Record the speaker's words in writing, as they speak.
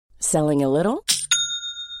Selling a little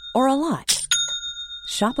or a lot?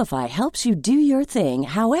 Shopify helps you do your thing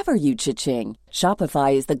however you cha-ching.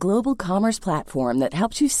 Shopify is the global commerce platform that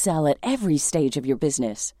helps you sell at every stage of your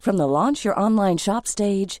business. From the launch your online shop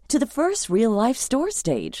stage to the first real-life store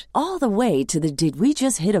stage, all the way to the did we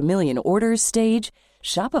just hit a million orders stage.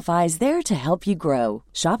 Shopify is there to help you grow.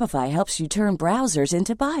 Shopify helps you turn browsers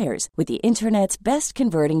into buyers with the internet's best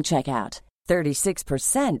converting checkout.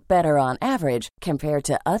 36% better on average compared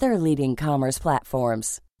to other leading commerce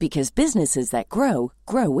platforms. Because businesses that grow,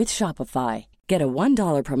 grow with Shopify. Get a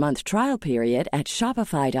 $1 per month trial period at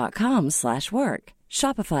shopify.com/work.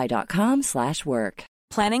 Shopify.com/work.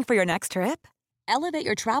 Planning for your next trip? Elevate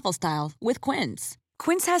your travel style with Quince.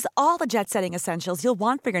 Quince has all the jet-setting essentials you'll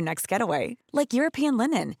want for your next getaway, like European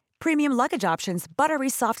linen, premium luggage options, buttery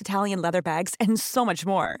soft Italian leather bags, and so much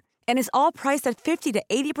more. And is all priced at 50 to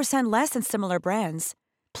 80% less than similar brands.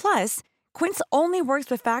 Plus, Quince only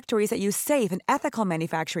works with factories that use safe and ethical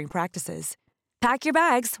manufacturing practices. Pack your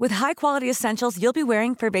bags with high-quality essentials you'll be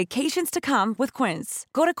wearing for vacations to come with Quince.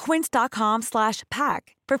 Go to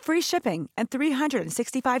quince.com/pack for free shipping and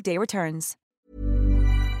 365-day returns.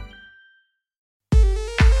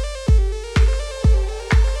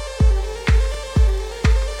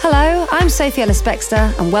 Hello, I'm Sophie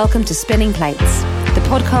Ellis-Bextor and welcome to Spinning Plates, the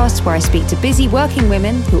podcast where I speak to busy working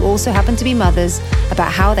women who also happen to be mothers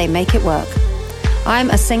about how they make it work. I'm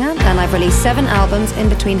a singer and I've released 7 albums in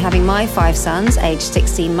between having my 5 sons, aged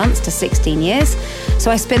 16 months to 16 years, so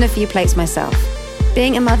I spin a few plates myself.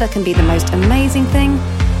 Being a mother can be the most amazing thing,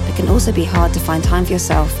 but can also be hard to find time for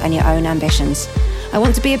yourself and your own ambitions. I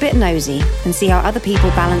want to be a bit nosy and see how other people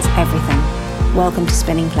balance everything. Welcome to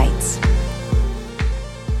Spinning Plates.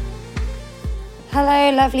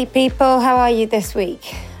 Hello, lovely people. How are you this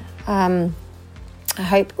week? I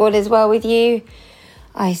hope all is well with you.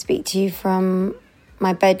 I speak to you from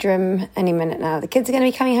my bedroom any minute now. The kids are going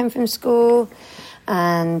to be coming home from school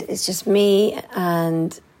and it's just me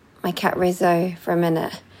and my cat Rizzo for a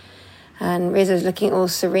minute. And Rizzo's looking all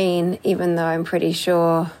serene, even though I'm pretty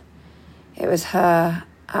sure it was her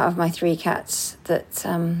out of my 3 cats that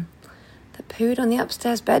pooed on the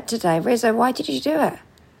upstairs bed today. Rizzo, why did you do it?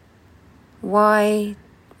 Why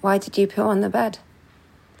did you poo on the bed?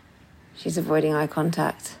 She's avoiding eye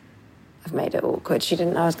contact. I've made it awkward. She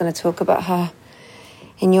didn't know I was going to talk about her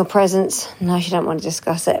in your presence. No, she don't want to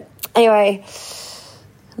discuss it. Anyway,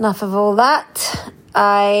 enough of all that.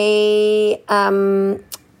 What am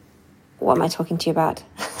I talking to you about?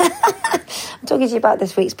 I'm talking to you about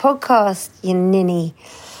this week's podcast, you ninny.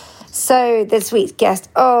 So this week's guest,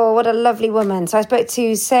 oh, what a lovely woman. So I spoke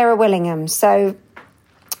to Sarah Willingham. So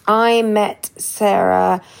I met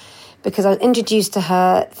Sarah because I was introduced to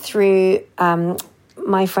her through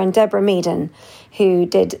my friend Deborah Meaden, who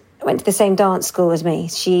went to the same dance school as me.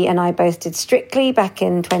 She and I both did Strictly back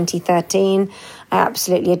in 2013. I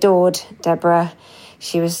absolutely adored Deborah.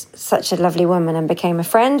 She was such a lovely woman and became a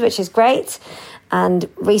friend, which is great. And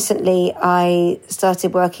recently I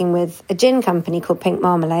started working with a gin company called Pink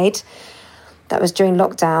Marmalade. That was during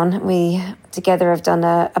lockdown. We together have done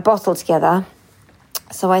a bottle together.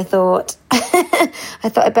 So I thought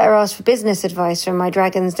I'd better ask for business advice from my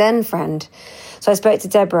Dragon's Den friend. So I spoke to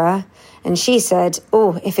Deborah and she said,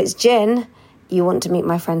 oh, if it's gin, you want to meet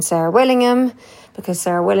my friend Sarah Willingham, because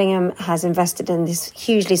Sarah Willingham has invested in this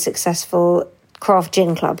hugely successful craft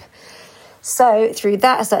gin club. So through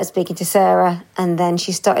that, I started speaking to Sarah, and then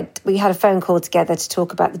we had a phone call together to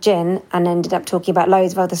talk about the gin and ended up talking about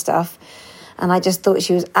loads of other stuff. And I just thought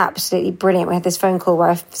she was absolutely brilliant. We had this phone call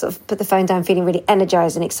where I sort of put the phone down feeling really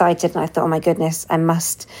energized and excited. And I thought, oh my goodness, I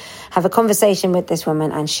must have a conversation with this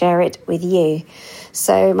woman and share it with you.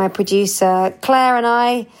 So my producer, Claire, and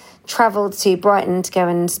I travelled to Brighton to go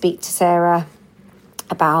and speak to Sarah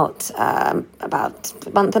about a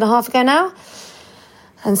month and a half ago now.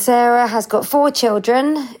 And Sarah has got 4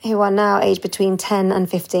 children who are now aged between 10 and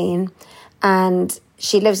 15. And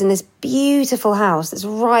she lives in this beautiful house that's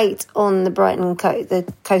right on the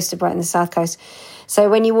coast of Brighton, the south coast. So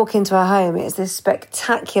when you walk into her home, it's this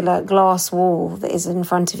spectacular glass wall that is in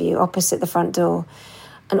front of you, opposite the front door.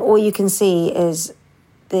 And all you can see is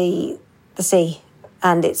the sea.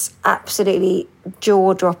 And it's absolutely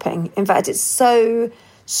jaw-dropping. In fact, it's so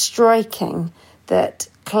striking that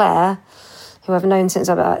Claire, who I've known since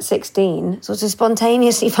I was about 16, sort of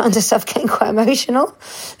spontaneously found herself getting quite emotional,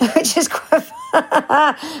 which is quite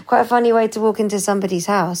a funny way to walk into somebody's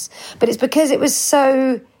house. But it's because it was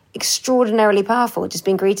so extraordinarily powerful, just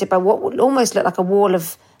being greeted by what would almost look like a wall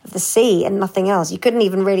of the sea and nothing else. You couldn't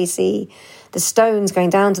even really see the stones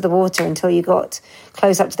going down to the water until you got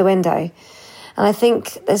close up to the window. And I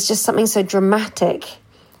think there's just something so dramatic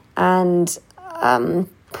and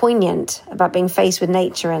poignant about being faced with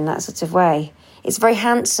nature in that sort of way. It's very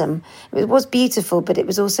handsome. It was beautiful, but it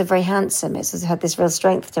was also very handsome. It sort of had this real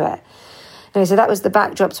strength to it. Anyway, so that was the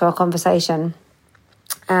backdrop to our conversation.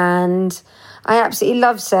 And I absolutely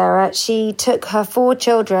loved Sarah. She took her 4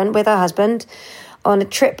 children with her husband on a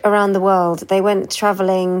trip around the world. They went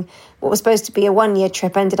travelling. What was supposed to be a 1-year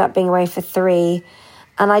trip ended up being away for 3.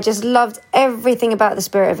 And I just loved everything about the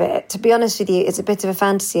spirit of it. To be honest with you, it's a bit of a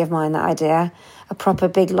fantasy of mine, that idea. A proper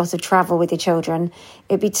big lot of travel with your children.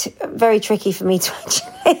 It'd be very tricky for me to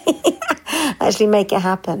actually make it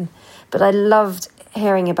happen. But I loved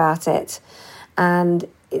hearing about it. And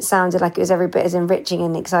it sounded like it was every bit as enriching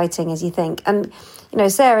and exciting as you think. And, you know,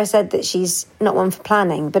 Sarah said that she's not one for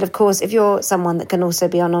planning. But of course, if you're someone that can also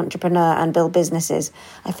be an entrepreneur and build businesses,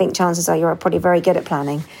 I think chances are you're probably very good at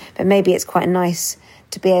planning. But maybe it's quite nice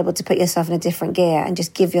to be able to put yourself in a different gear and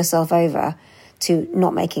just give yourself over to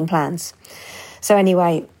not making plans. So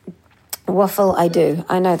anyway, waffle I do.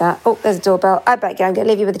 I know that. Oh, there's a doorbell. I better go. I'm going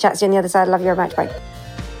to leave you with the chats on the other side. I love you very much. Bye.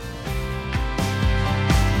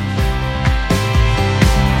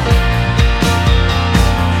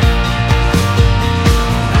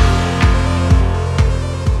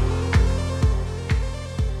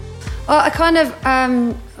 Well, I kind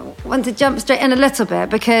of want to jump straight in a little bit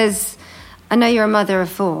because I know you're a mother of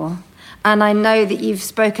 4, and I know that you've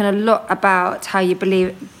spoken a lot about how you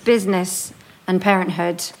believe business and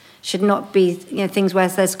parenthood should not be, you know, things where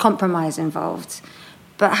there's compromise involved.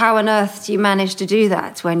 But how on earth do you manage to do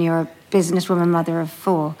that when you're a businesswoman mother of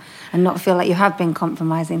 4 and not feel like you have been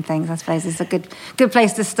compromising things? I suppose it's a good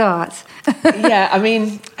place to start. Yeah, I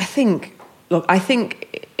mean, I think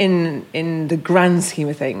in the grand scheme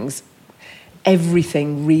of things,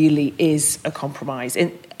 everything really is a compromise.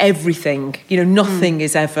 In everything, you know, nothing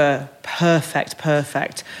is ever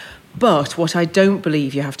perfect. But what I don't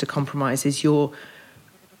believe you have to compromise is your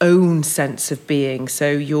own sense of being,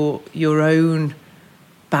 so your own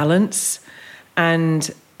balance. And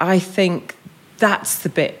I think that's the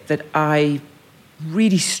bit that I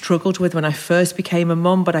really struggled with when I first became a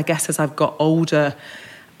mum. But I guess as I've got older,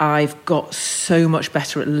 I've got so much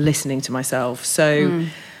better at listening to myself. So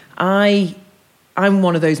I'm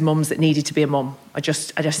one of those mums that needed to be a mum. I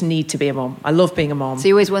just need to be a mum. I love being a mum. So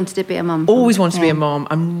you always wanted to be a mum? Always wanted to be a mum.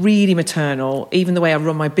 I'm really maternal. Even the way I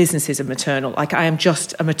run my businesses are maternal. Like, I am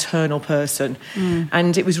just a maternal person.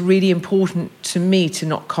 And it was really important to me to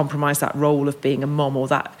not compromise that role of being a mum, or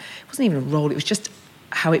that, it wasn't even a role, it was just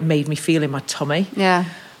how it made me feel in my tummy. Yeah.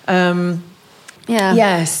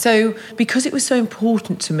 Yeah, so because it was so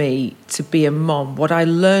important to me to be a mum, what I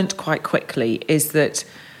learned quite quickly is that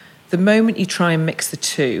the moment you try and mix the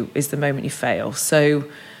two is the moment you fail. So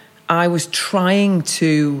I was trying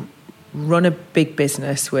to run a big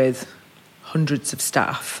business with hundreds of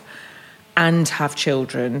staff and have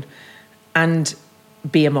children and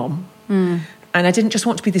be a mum. And I didn't just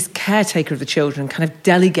want to be this caretaker of the children, kind of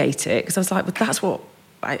delegate it, because I was like, but that's what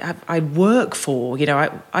I work for. You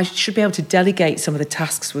know, I should be able to delegate some of the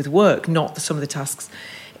tasks with work, not some of the tasks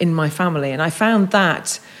in my family. And I found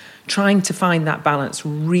that trying to find that balance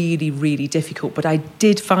really, really difficult, but I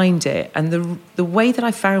did find it. And the way that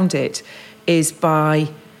I found it is by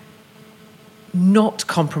not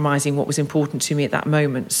compromising what was important to me at that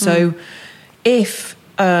moment. So if,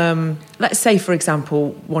 let's say, for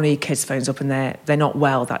example, one of your kids phones up and they're not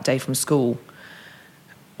well that day from school,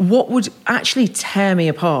 what would actually tear me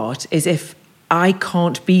apart is if I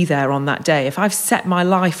can't be there on that day. If I've set my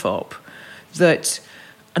life up that,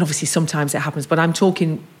 and obviously sometimes it happens, but I'm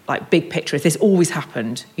talking like big picture, if this always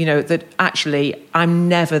happened, you know, that actually I'm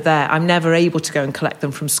never there. I'm never able to go and collect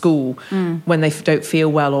them from school when they don't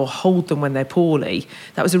feel well, or hold them when they're poorly.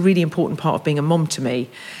 That was a really important part of being a mum to me.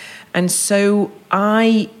 And so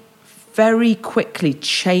I very quickly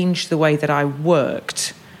changed the way that I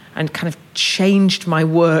worked and kind of changed my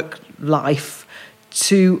work life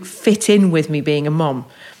to fit in with me being a mum.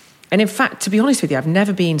 And in fact, to be honest with you, I've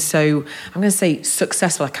never been so, I'm going to say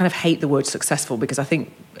successful. I kind of hate the word successful because I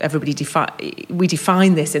think we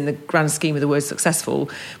define this in the grand scheme of the word successful,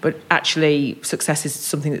 but actually success is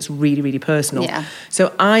something that's really, really personal. Yeah.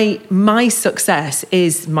 So my success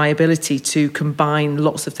is my ability to combine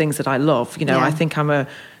lots of things that I love. You know, I think I'm a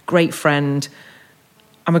great friend.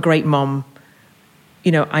 I'm a great mum.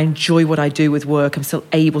 You know, I enjoy what I do with work. I'm still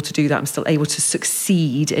able to do that. I'm still able to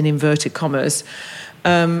succeed, in inverted commas.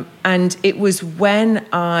 And it was when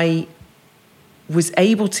I was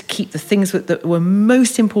able to keep the things that were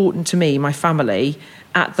most important to me, my family,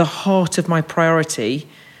 at the heart of my priority,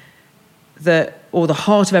 or the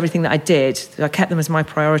heart of everything that I did, that I kept them as my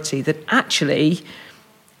priority, that actually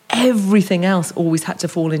everything else always had to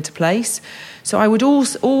fall into place. So I would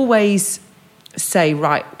always say,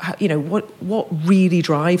 right, you know, what really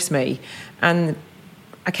drives me? And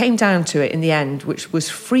I came down to it in the end, which was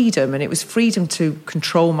freedom. And it was freedom to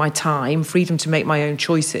control my time, freedom to make my own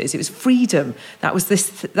choices. It was freedom. That was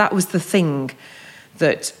the thing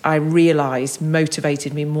that I realised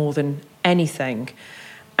motivated me more than anything.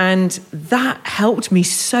 And that helped me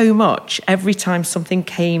so much every time something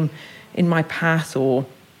came in my path, or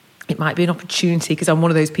it might be an opportunity, because I'm one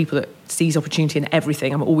of those people that sees opportunity in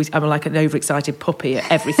everything. I'm like an overexcited puppy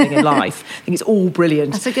at everything in life. I think it's all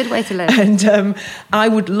brilliant. That's a good way to live. And I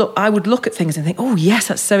would look at things and think, oh yes,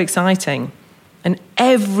 that's so exciting. And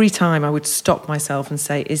every time I would stop myself and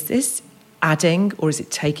say, is this adding or is it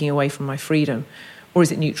taking away from my freedom? Or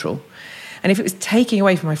is it neutral? And if it was taking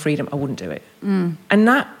away from my freedom, I wouldn't do it. And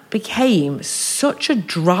that became such a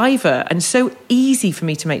driver and so easy for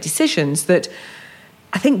me to make decisions that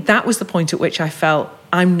I think that was the point at which I felt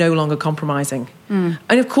I'm no longer compromising. And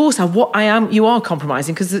of course, you are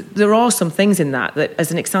compromising, because there are some things in that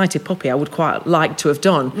as an excited puppy, I would quite like to have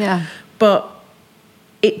done. Yeah. But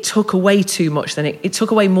it took away too much. It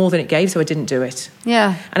took away more than it gave, so I didn't do it.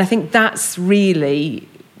 Yeah. And I think that's really,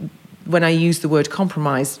 when I use the word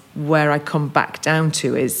compromise, where I come back down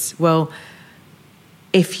to is, well,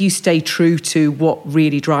 if you stay true to what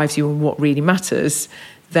really drives you and what really matters,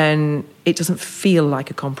 then it doesn't feel like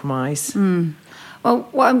a compromise. Well,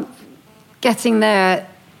 what I'm getting there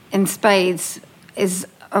in spades is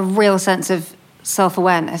a real sense of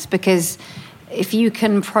self-awareness, because if you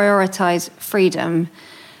can prioritise freedom,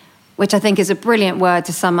 which I think is a brilliant word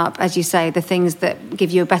to sum up, as you say, the things that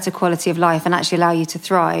give you a better quality of life and actually allow you to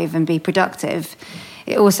thrive and be productive,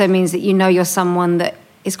 it also means that you know you're someone that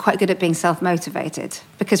is quite good at being self-motivated.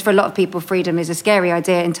 Because for a lot of people, freedom is a scary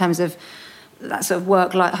idea in terms of that sort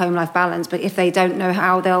of home life balance, but if they don't know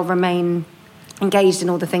how, they'll remain engaged in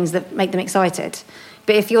all the things that make them excited.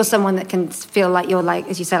 But if you're someone that can feel like you're like,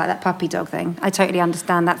 as you say, like that puppy dog thing, I totally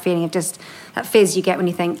understand that feeling of just that fizz you get when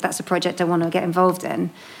you think that's a project I want to get involved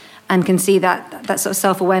in, and can see that sort of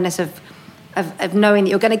self-awareness of knowing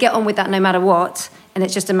that you're going to get on with that no matter what, and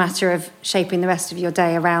it's just a matter of shaping the rest of your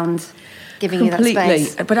day around giving you that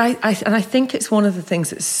space. But I think it's one of the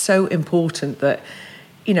things that's so important that,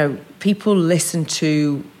 you know, people listen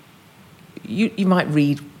to, you might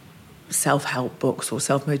read self-help books or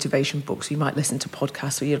self-motivation books, or you might listen to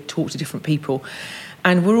podcasts, or you talk to different people,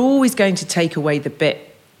 and we're always going to take away the bit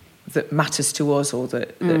that matters to us, or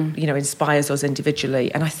that you know, inspires us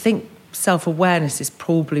individually. And I think self-awareness is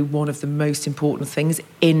probably one of the most important things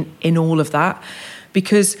in all of that,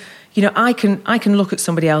 because, you know, I can look at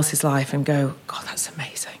somebody else's life and go, God, that's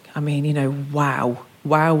amazing. I mean, you know, wow.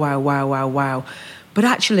 But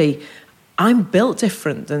actually, I'm built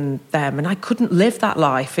different than them, and I couldn't live that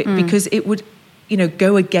life because it would, you know,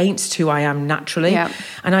 go against who I am naturally. Yeah.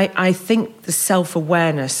 And I think the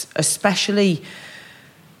self-awareness, especially,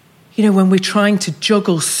 you know, when we're trying to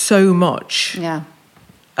juggle so much, is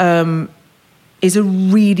a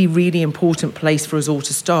really, really important place for us all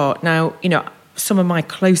to start. Now, you know, some of my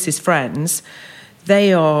closest friends,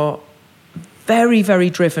 they are very, very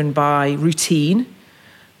driven by routine,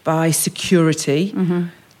 by security.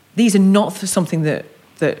 These are not something that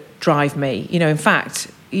drive me. You know, in fact,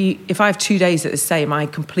 if I have 2 days at the same, I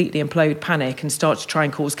completely implode, panic, and start to try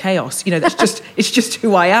and cause chaos. You know, that's just it's just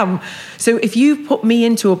who I am. So if you put me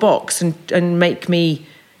into a box and give me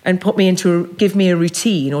a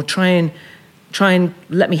routine, or try and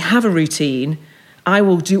let me have a routine, I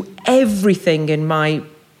will do everything in my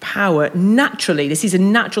power naturally. This is a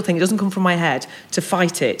natural thing. It doesn't come from my head to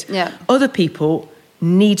fight it. Yeah. Other people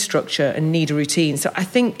need structure and need a routine. So I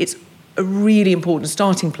think it's a really important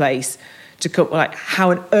starting place to come, like, how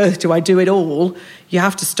on earth do I do it all? You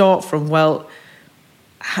have to start from, well,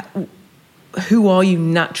 who are you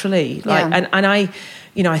naturally? Like, and I,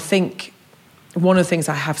 you know, I think one of the things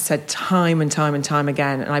I have said time and time and time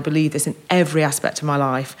again, and I believe this in every aspect of my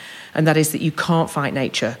life, and that is that you can't fight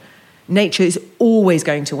nature. Nature is always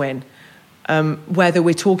going to win. Whether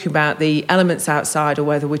we're talking about the elements outside or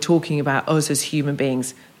whether we're talking about us as human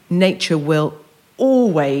beings, nature will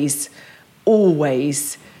always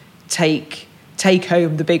take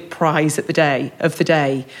home the big prize of the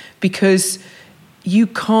day, because you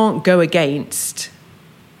can't go against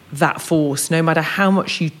that force. No matter how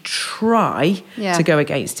much you try to go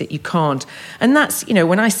against it, you can't. And that's, you know,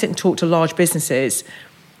 when I sit and talk to large businesses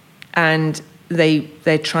and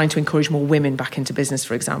they're trying to encourage more women back into business,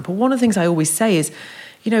 for example, one of the things I always say is,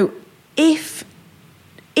 you know, if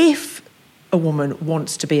a woman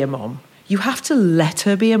wants to be a mom, you have to let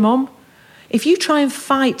her be a mom. If you try and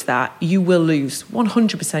fight that, you will lose.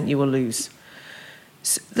 100% you will lose.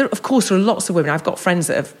 So of course, there are lots of women. I've got friends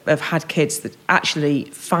that have had kids that actually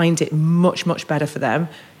find it much, much better for them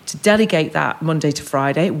to delegate that Monday to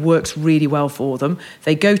Friday. It works really well for them.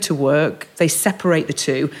 They go to work, they separate the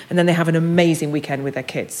two, and then they have an amazing weekend with their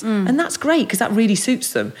kids. And that's great because that really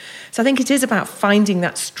suits them. So I think it is about finding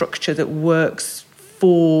that structure that works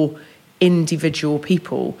for individual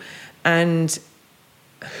people. And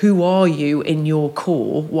who are you in your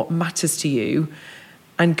core? What matters to you?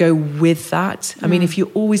 And go with that. I mean, if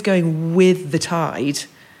you're always going with the tide,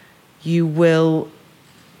 you will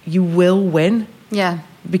win. Yeah.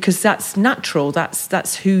 Because that's natural.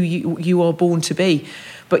 That's who you are born to be.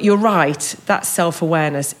 But you're right, that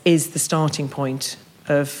self-awareness is the starting point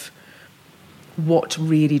of what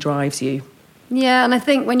really drives you. Yeah, and I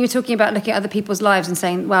think when you're talking about looking at other people's lives and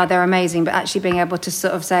saying, wow, they're amazing, but actually being able to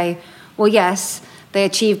sort of say, well, yes, they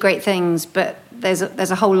achieve great things, but there's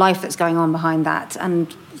a whole life that's going on behind that.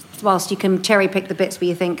 And whilst you can cherry pick the bits where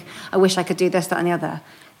you think, I wish I could do this, that, and the other,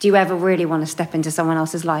 do you ever really want to step into someone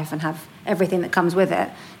else's life and have everything that comes with it?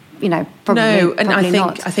 You know, probably no. And probably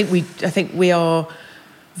I think we are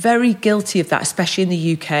very guilty of that, especially in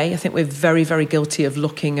the UK. I think we're very, very guilty of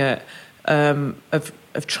looking at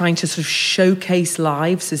of trying to sort of showcase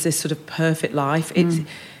lives as this sort of perfect life.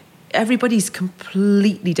 Everybody's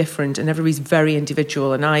completely different and everybody's very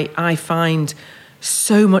individual. And I find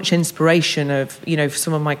so much inspiration of, you know,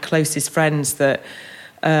 some of my closest friends that,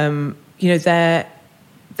 you know, they're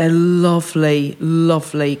lovely,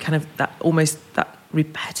 lovely, kind of that almost that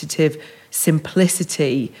repetitive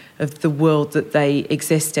simplicity of the world that they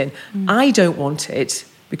exist in. I don't want it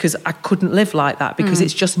because I couldn't live like that because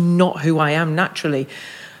it's just not who I am naturally.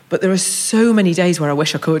 But there are so many days where I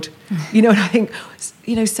wish I could, you know, and I think,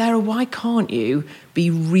 you know, Sarah, why can't you be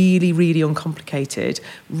really, really uncomplicated,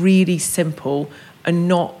 really simple, and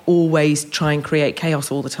not always try and create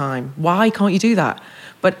chaos all the time? Why can't you do that?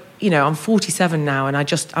 But, you know, I'm 47 now and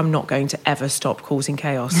I'm not going to ever stop causing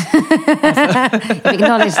chaos. You've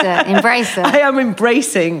acknowledged it, embraced it. I am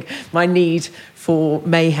embracing my need for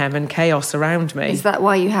mayhem and chaos around me. Is that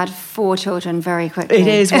why you had 4 children very quickly? It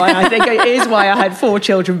is why I had 4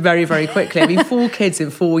 children very, very quickly. I mean, 4 kids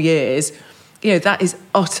in 4 years, you know, that is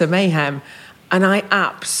utter mayhem. And I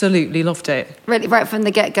absolutely loved it. Really, right from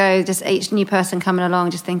the get-go, just each new person coming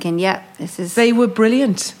along, just thinking, yeah, this is... They were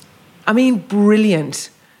brilliant. I mean, brilliant.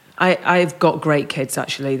 I've got great kids,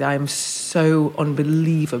 actually. I'm so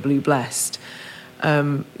unbelievably blessed.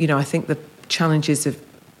 You know, I think the challenges of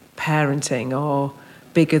parenting are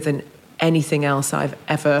bigger than anything else I've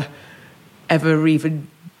ever even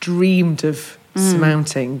dreamed of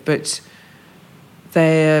surmounting. But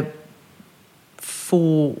they're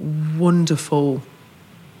 4 wonderful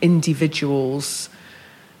individuals,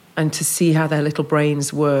 and to see how their little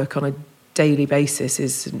brains work on a daily basis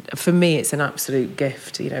is, for me, it's an absolute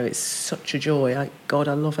gift. You know, it's such a joy. God,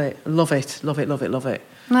 I love it. Love it, love it, love it, love it.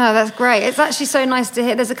 No, that's great. It's actually so nice to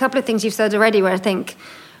hear. There's a couple of things you've said already where I think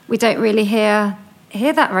we don't really hear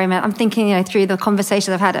that very much. I'm thinking, you know, through the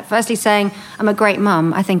conversations I've had, firstly saying I'm a great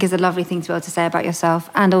mum, I think is a lovely thing to be able to say about yourself,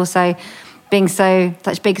 and also being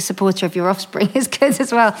such big supporter of your offspring is good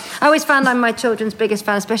as well. I always found I'm my children's biggest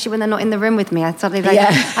fan, especially when they're not in the room with me. I suddenly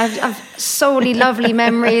I've solely lovely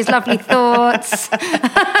memories, lovely thoughts.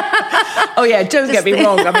 Oh yeah, don't get me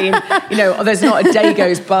wrong. I mean, you know, there's not a day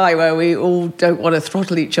goes by where we all don't want to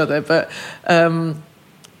throttle each other, but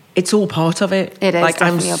it's all part of it. It is. Like,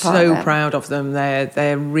 I'm so of proud of them.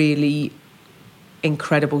 They're really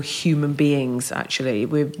incredible human beings. Actually,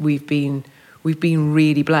 we've been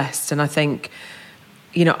really blessed, and I think,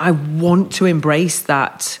 you know, I want to embrace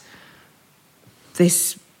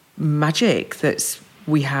this magic that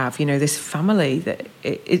we have, you know, this family, that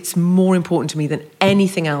it's more important to me than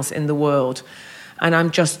anything else in the world. And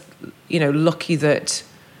I'm just, you know, lucky that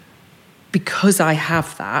because I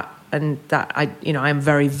have that, and that I am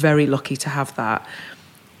very, very lucky to have that,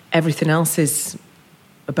 everything else is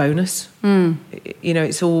a bonus. You know,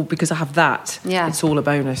 it's all because I have that. Yeah. It's all a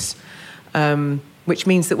bonus. Which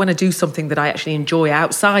means that when I do something that I actually enjoy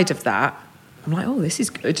outside of that, I'm like, oh, this is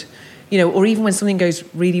good. You know, or even when something goes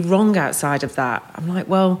really wrong outside of that, I'm like,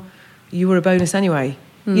 well, you were a bonus anyway.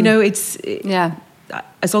 You know, as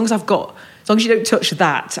long as you don't touch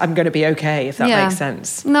that, I'm going to be okay, if that makes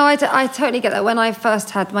sense. No, I totally get that. When I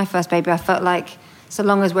first had my first baby, I felt like so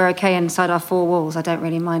long as we're okay inside our 4 walls, I don't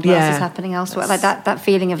really mind what else is happening elsewhere. Like that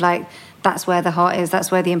feeling of like, that's where the heart is,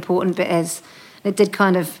 that's where the important bit is. And it did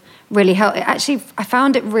kind of really help. Actually, I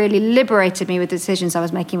found it really liberated me with the decisions I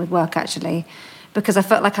was making with work, actually, because I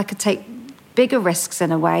felt like I could take bigger risks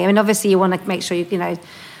in a way. I mean, obviously you want to make sure you know,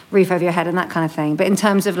 roof over your head and that kind of thing. But in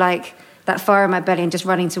terms of like that fire in my belly and just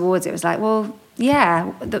running towards it was like, well,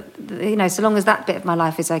 yeah, so long as that bit of my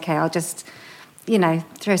life is okay, I'll just,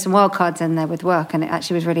 throw some wild cards in there with work. And it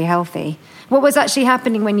actually was really healthy. What was actually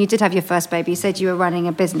happening when you did have your first baby? You said you were running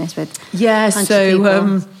a business with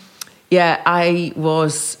people. I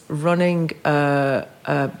was running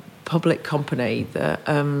a public company that,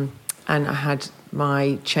 and I had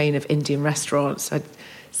my chain of Indian restaurants. I had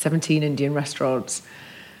 17 Indian restaurants,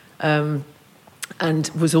 and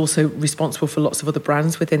was also responsible for lots of other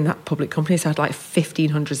brands within that public company. So I had like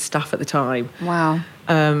 1,500 staff at the time. Wow.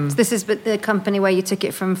 So this is the company where you took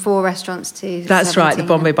it from 4 restaurants to That's 17. right, the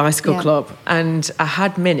Bombay Bicycle Club. And I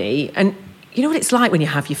had Minnie, and you know what it's like when you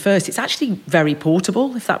have your first? It's actually very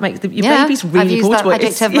portable, if that makes... Your baby's really I've used portable. That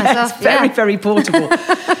adjective myself. It's very, very portable.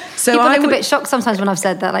 So people look a bit shocked sometimes when I've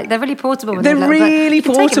said that. Like, they're really portable. They're really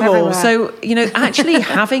portable. So, actually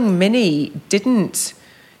having Minnie didn't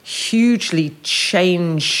hugely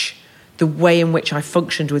change the way in which I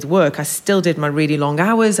functioned with work. I still did my really long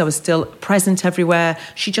hours. I was still present everywhere.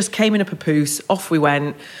 She just came in a papoose, off we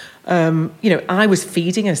went. I was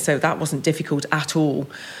feeding her, so that wasn't difficult at all.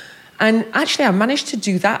 And actually, I managed to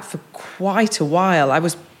do that for quite a while. I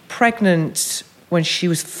was pregnant when she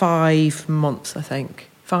was 5 months, I think.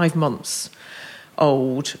 5 months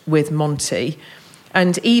old with Monty.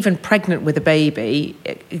 And even pregnant with a baby,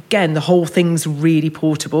 again, the whole thing's really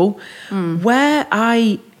portable. Where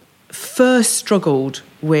I first struggled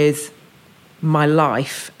with my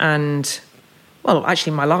life and... Well,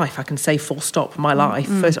 actually, my life, I can say full stop, my life.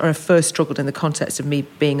 I first struggled in the context of me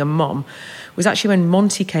being a mum was actually when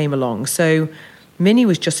Monty came along. So Minnie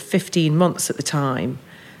was just 15 months at the time.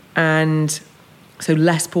 And so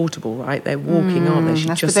less portable, right? They're walking, aren't they?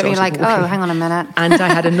 That's just like, walking. Oh, hang on a minute. And I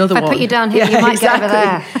had another one. I put you down here, you might get over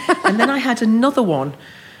there. And then I had another one.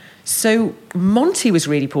 So Monty was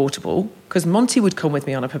really portable because Monty would come with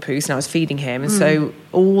me on a papoose and I was feeding him. And so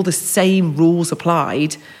all the same rules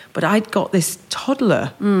applied. But I'd got this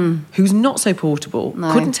toddler who's not so portable,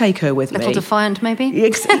 couldn't take her with me. Little defiant,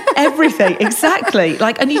 maybe? Everything, exactly.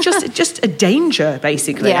 And you just a danger,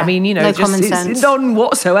 basically. Yeah, I mean, no common sense. It's none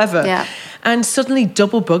whatsoever. Yeah. And suddenly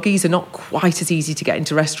double buggies are not quite as easy to get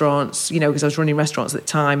into restaurants, because I was running restaurants at the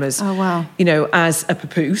time as, as a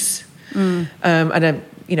papoose and a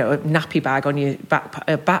nappy bag on your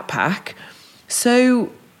backpack.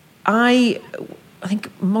 So I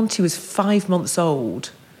think Monty was 5 months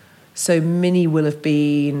old. So Minnie will have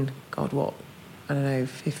been, 20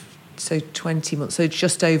 months, so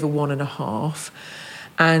just over 1.5.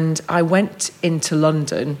 And I went into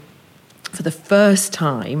London for the first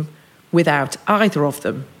time without either of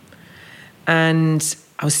them. And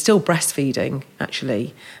I was still breastfeeding,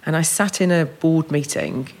 actually. And I sat in a board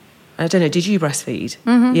meeting. I don't know, did you breastfeed?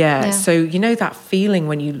 Mm-hmm. Yeah. So that feeling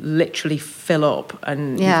when you literally fill up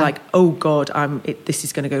and you're like, oh God, this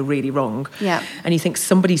is going to go really wrong. Yeah. And you think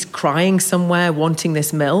somebody's crying somewhere wanting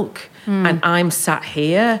this milk and I'm sat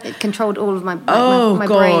here. It controlled all of my my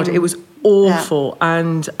God, brain. it was awful. Yeah.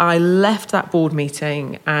 And I left that board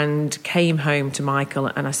meeting and came home to Michael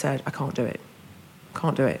and I said, I can't do it.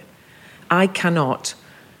 I cannot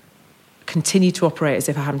continue to operate as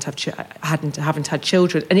if I haven't had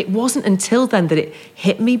children. And it wasn't until then that it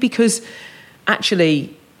hit me because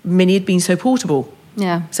actually Minnie had been so portable.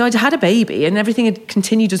 Yeah. So I'd had a baby and everything had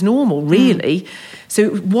continued as normal, really. So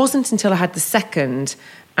it wasn't until I had the second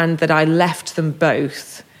and that I left them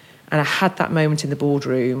both and I had that moment in the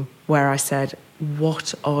boardroom where I said,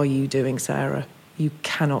 what are you doing, Sarah? You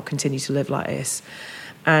cannot continue to live like this.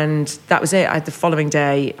 And that was it. The following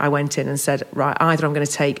day, I went in and said, right, either I'm going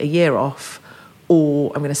to take a year off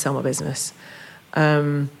or I'm going to sell my business.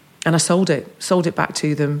 And I sold it back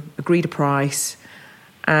to them, agreed a price.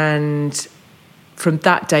 And from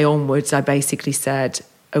that day onwards, I basically said,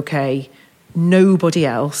 okay, nobody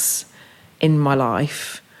else in my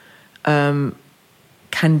life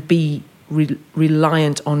can be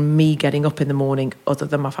reliant on me getting up in the morning other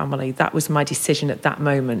than my family. That was my decision at that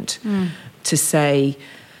moment to say,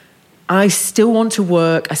 I still want to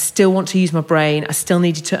work, I still want to use my brain, I still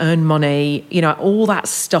needed to earn money, all that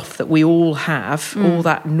stuff that we all have, all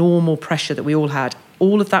that normal pressure that we all had,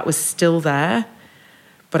 all of that was still there.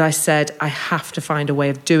 But I said, I have to find a way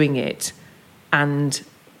of doing it and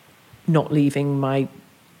not leaving my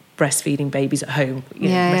breastfeeding babies at home,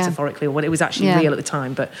 metaphorically, or when it was actually real at the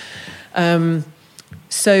time. But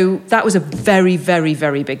so that was a very, very,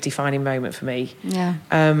 very big defining moment for me. Yeah.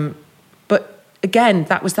 But again,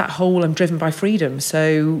 that was that whole I'm driven by freedom.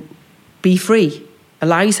 So be free,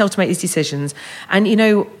 allow yourself to make these decisions. And,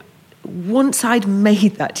 once I'd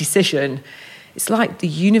made that decision, it's like the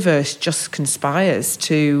universe just conspires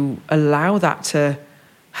to allow that to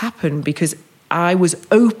happen, because I was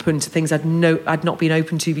open to things I'd not been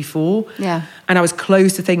open to before. Yeah. And I was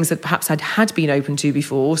closed to things that perhaps I'd had been open to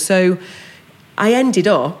before. So I ended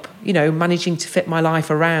up, managing to fit my life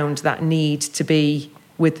around that need to be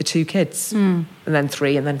with the 2 kids, and then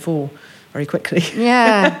 3, and then 4 very quickly.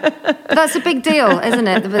 Yeah. But that's a big deal, isn't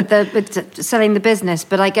it, with selling the business?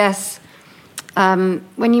 But I guess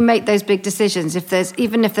when you make those big decisions,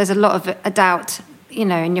 even if there's a lot of a doubt,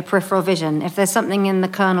 in your peripheral vision, if there's something in the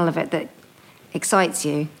kernel of it that excites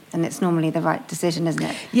you, and it's normally the right decision, isn't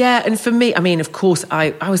it? Yeah, and for me, of course,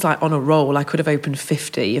 I was like on a roll. I could have opened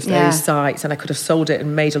 50 of those sites, and I could have sold it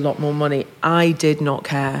and made a lot more money. I did not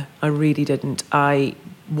care. I really didn't.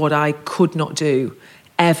 What I could not do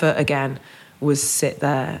ever again was sit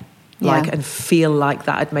there and feel like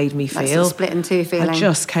that had made me feel. That's a split in two feeling. I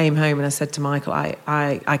just came home and I said to Michael,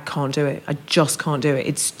 I can't do it. I just can't do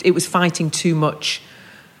it. It was fighting too much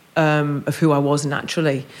of who I was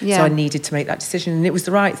naturally. Yeah. So I needed to make that decision, and it was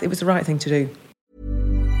the right thing to do.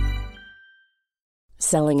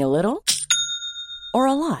 Selling a little or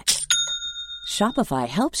a lot? Shopify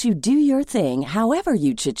helps you do your thing however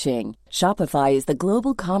you cha-ching. Shopify is the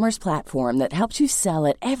global commerce platform that helps you sell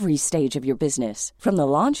at every stage of your business. From the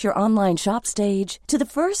launch your online shop stage to the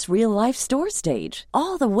first real-life store stage,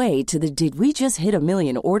 all the way to the did we just hit a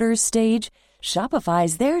million orders stage. Shopify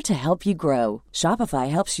is there to help you grow. Shopify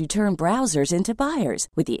helps you turn browsers into buyers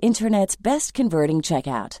with the internet's best converting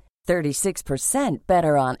checkout. 36%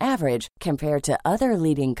 better on average compared to other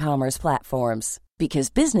leading commerce platforms. Because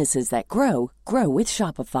businesses that grow with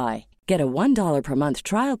Shopify. Get a $1 per month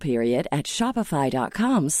trial period at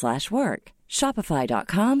shopify.com/work.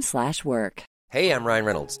 Shopify.com/work. Hey, I'm Ryan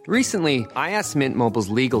Reynolds. Recently, I asked Mint Mobile's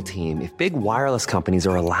legal team if big wireless companies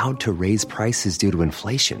are allowed to raise prices due to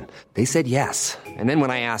inflation. They said yes. And then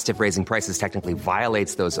when I asked if raising prices technically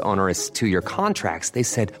violates those onerous 2-year contracts, they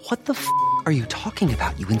said, "What the f*** are you talking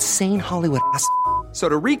about, you insane Hollywood ass?" So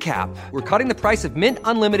to recap, we're cutting the price of Mint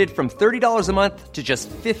Unlimited from $30 a month to just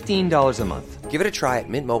 $15 a month. Give it a try at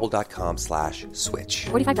mintmobile.com/switch.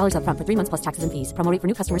 $45 up front for 3 months plus taxes and fees. Promo rate for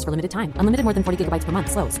new customers for limited time. Unlimited more than 40 gigabytes per month.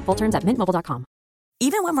 Slows full terms at mintmobile.com.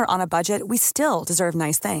 Even when we're on a budget, we still deserve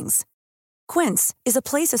nice things. Quince is a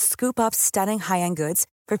place to scoop up stunning high-end goods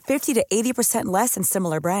for 50 to 80% less than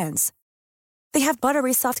similar brands. They have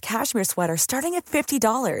buttery soft cashmere sweaters starting at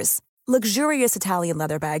 $50, luxurious Italian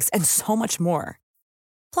leather bags, and so much more.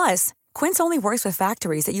 Plus, Quince only works with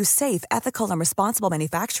factories that use safe, ethical, and responsible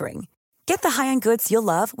manufacturing. Get the high-end goods you'll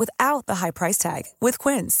love without the high price tag with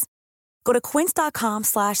Quince. Go to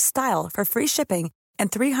quince.com/style for free shipping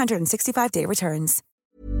and 365-day returns.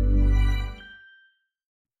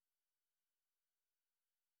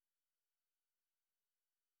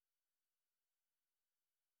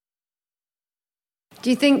 Do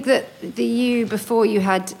you think that you, before you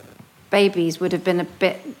had babies, would have been a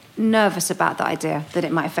bit nervous about the idea that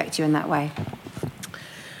it might affect you in that way?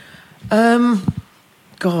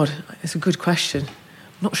 God, it's a good question.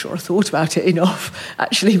 I'm not sure I thought about it enough,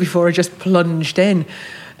 actually, before I just plunged in.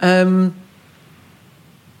 No,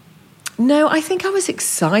 I think I was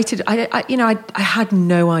excited. I had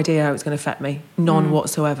no idea how it was going to affect me, none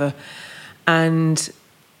whatsoever. And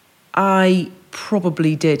I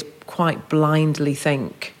probably did quite blindly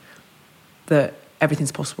think that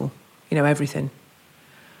everything's possible, everything.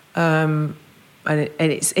 And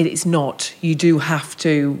it's not. You do have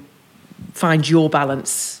to find your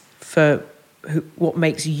balance for what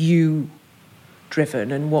makes you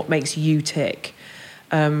driven and what makes you tick.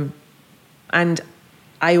 And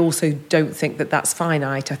I also don't think that that's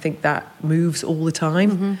finite. I think that moves all the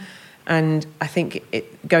time. Mm-hmm. And I think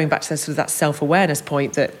going back to sort of that self-awareness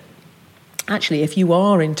point, that actually if you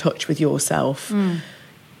are in touch with yourself,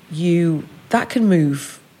 that can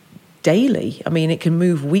move daily. I mean, it can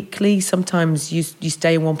move weekly. Sometimes you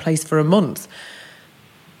stay in one place for a month,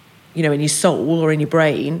 in your soul or in your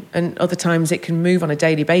brain, and other times it can move on a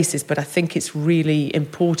daily basis. But I think it's really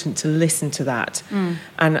important to listen to that.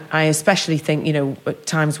 And I especially think, at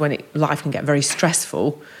times when life can get very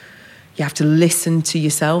stressful, you have to listen to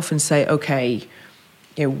yourself and say, okay,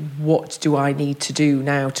 what do I need to do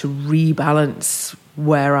now to rebalance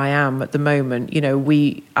where I am at the moment?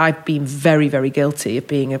 I've been very, very guilty of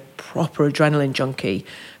being a proper adrenaline junkie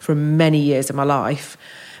for many years of my life,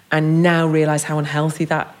 and now realise how unhealthy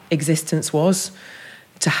that existence was.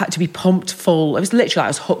 To be pumped full. It was literally, I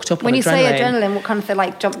was hooked up on adrenaline. When you say adrenaline, what kind of thing,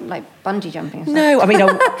 like bungee jumping? No, I mean,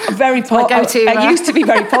 I'm very I used to be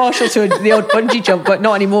very partial to the odd bungee jump, but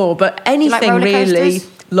not anymore. But anything really.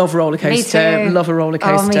 Love a roller coaster. Me too. Love a roller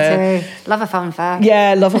coaster. Oh, me too. Love a fun fair.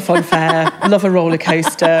 Yeah, love a fun fair. Love a roller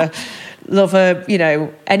coaster. Love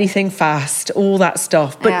anything fast, all that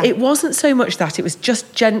stuff. But it wasn't so much that, it was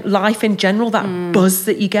just life in general, that buzz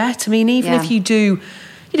that you get. I mean, even if you do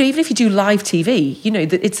live TV,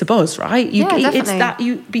 it's a buzz, right? Definitely. It's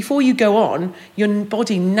that before you go on, your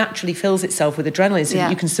body naturally fills itself with adrenaline so that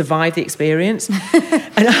you can survive the experience.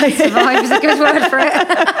 And survive is a good word for it.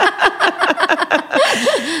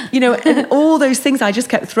 And all those things, I just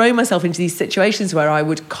kept throwing myself into these situations where I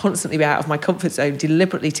would constantly be out of my comfort zone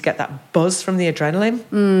deliberately to get that buzz from the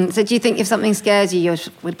adrenaline. So do you think if something scares you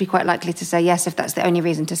would be quite likely to say yes if that's the only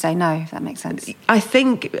reason to say no, if that makes sense? I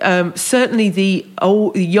think certainly the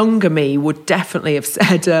younger me would definitely have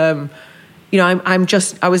said, I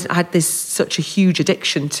had such a huge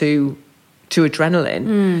addiction to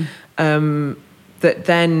adrenaline that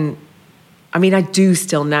then, I mean, I do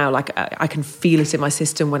still now, like I can feel it in my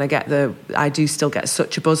system when I do still get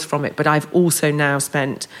such a buzz from it, but I've also now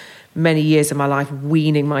spent many years of my life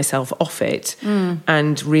weaning myself off it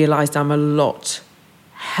and realised I'm a lot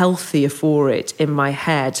healthier for it in my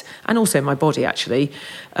head and also in my body, actually.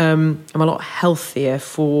 I'm a lot healthier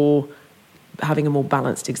for having a more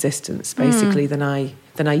balanced existence, basically, than I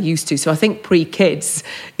used to. So I think pre-kids,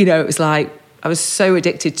 it was like, I was so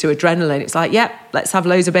addicted to adrenaline. It's like, let's have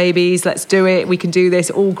loads of babies, let's do it, we can do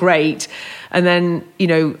this, all great. And then,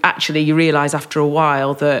 actually you realise after a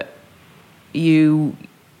while that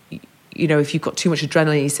if you've got too much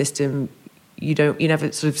adrenaline in your system, you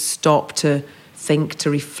never sort of stop to think,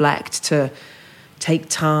 to reflect, to take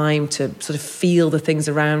time to sort of feel the things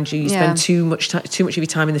around you. You spend too much of your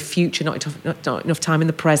time in the future, not enough time in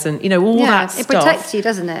the present. All that stuff. It protects you,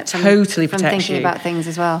 doesn't it? Totally protects you. From thinking about things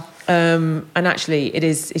as well. And actually, it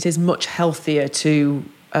is much healthier to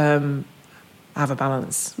have a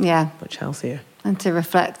balance. Yeah. Much healthier. And to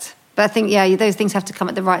reflect. But I think, those things have to come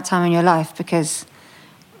at the right time in your life because,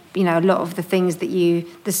 a lot of the things the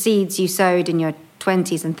seeds you sowed in your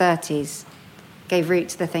 20s and 30s gave root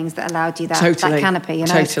to the things that allowed you that canopy.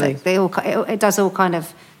 Totally. It does all kind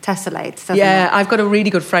of tessellate, doesn't it? I've got a really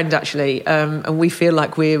good friend, actually, and we feel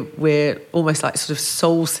like we're almost like sort of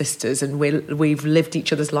soul sisters, and we've lived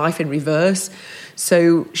each other's life in reverse.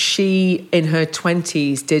 So she, in her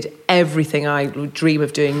 20s, did everything I dream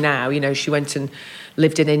of doing now. She went and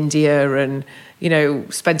lived in India and,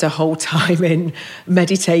 spent her whole time in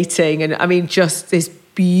meditating. And I mean, just this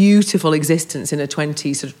beautiful existence in her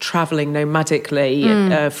 20s, sort of travelling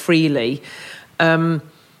nomadically, freely.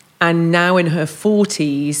 And now in her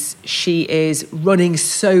 40s, she is running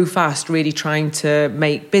so fast, really trying to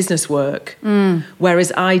make business work.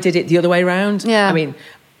 Whereas I did it the other way around. Yeah. I mean,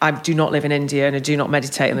 I do not live in India and I do not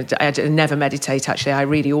meditate, and I never meditate, actually. I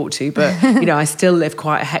really ought to, but, I still live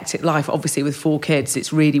quite a hectic life, obviously, with 4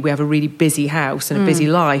 kids. We have a really busy house and a busy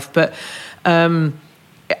life, but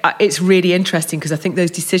it's really interesting because I think those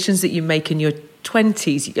decisions that you make in your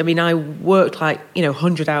 20s, I mean, I worked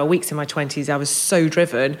 100-hour weeks in my 20s. I was so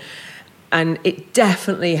driven, and it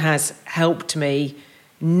definitely has helped me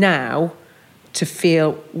now to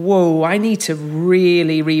feel, whoa, I need to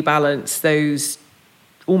really rebalance those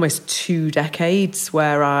almost 2 decades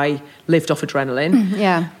where I lived off adrenaline.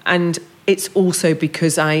 Yeah. And it's also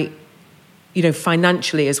because I,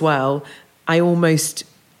 financially as well, I almost,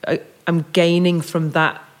 I'm gaining from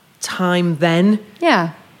that time then.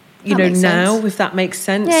 Yeah. Now, if that makes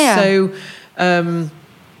sense. Yeah. So,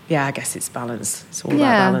 I guess it's balance. It's all about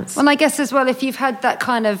balance. Well, I guess as well, if you've had that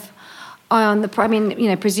kind of eye on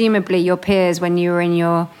presumably your peers when you were in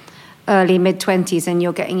your early mid-20s and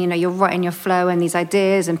you're getting, you're right in your flow and these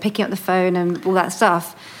ideas and picking up the phone and all that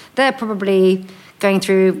stuff, they're probably going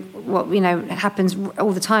through what, happens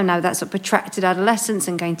all the time now, that sort of protracted adolescence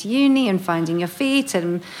and going to uni and finding your feet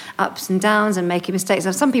and ups and downs and making mistakes.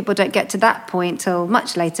 Now, some people don't get to that point till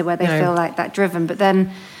much later where they feel like that driven. But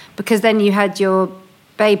then, because then you had your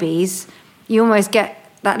babies, you almost get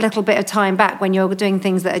that little bit of time back when you're doing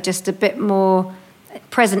things that are just a bit more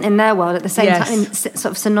present in their world at the same time, sort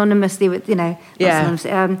of synonymously with,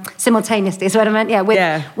 simultaneously is what I meant,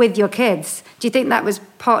 with your kids. Do you think that was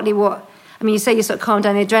partly what, I mean, you say you sort of calmed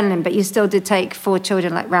down the adrenaline, but you still did take 4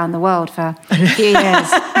 children round the world for a few years.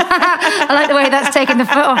 I like the way that's taken the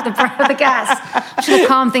foot off the gas. I should have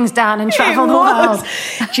calmed things down and travelled the world.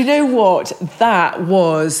 Do you know what? That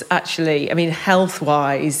was actually, I mean,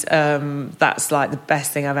 health-wise, that's the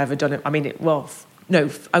best thing I've ever done. I mean, no,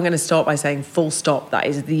 I'm going to start by saying full stop. That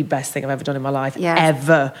is the best thing I've ever done in my life,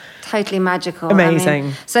 ever. Totally magical.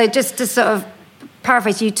 Amazing. So just to sort of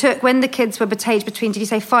paraphrase, you took, when the kids were aged between, did you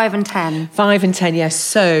say 5 and 10? 5 and 10, yes.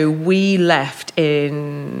 So we left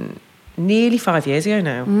in nearly 5 years ago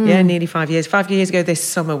now. Yeah, nearly 5 years. 5 years ago this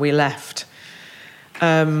summer we left.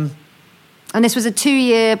 And this was a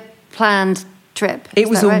 2-year planned trip. It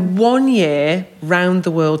was a 1 year round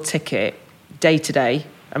the world ticket, day to day.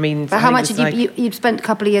 I mean, but how much did you'd spent a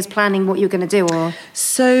couple of years planning what you were going to do, or?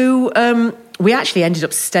 So we actually ended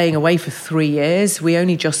up staying away for 3 years. We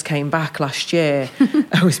only just came back last year.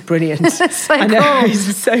 It was brilliant. So I know, cool. It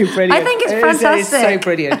was so brilliant. I think it's fantastic. It's so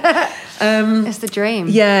brilliant. It's the dream.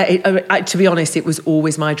 Yeah, to be honest, it was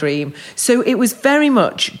always my dream. So it was very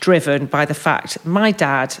much driven by the fact my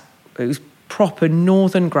dad, who's proper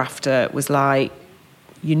northern grafter, was like,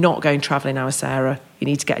 "You're not going travelling now, Sarah. You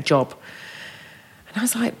need to get a job." And I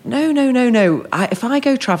was like, no. If I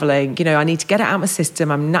go travelling, I need to get it out of my system.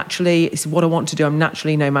 It's what I want to do. I'm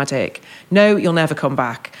naturally nomadic. No, you'll never come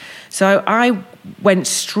back. So I went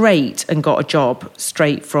straight and got a job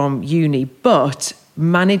straight from uni, but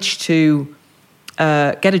managed to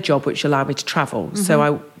get a job which allowed me to travel. Mm-hmm. So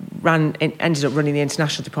I ended up running the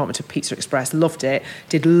international department of Pizza Express, loved it,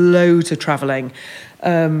 did loads of travelling,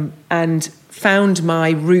 and found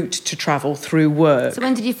my route to travel through work. So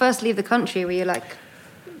when did you first leave the country? Were you like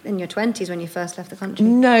in your 20s when you first left the country?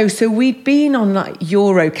 No, so we'd been on like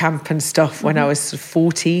Eurocamp and stuff when I was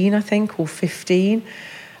 14, I think, or 15.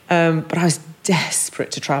 But I was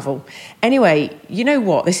desperate to travel. Anyway, you know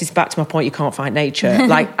what? This is back to my point, you can't fight nature.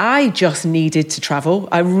 Like, I just needed to travel.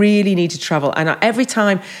 I really needed to travel. And every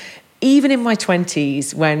time, even in my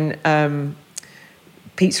 20s, when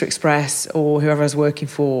Pizza Express or whoever I was working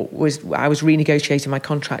for, I was renegotiating my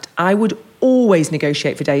contract, I would always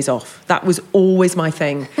negotiate for days off. That was always my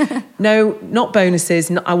thing. No, not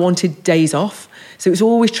bonuses. I wanted days off. So it was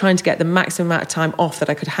always trying to get the maximum amount of time off that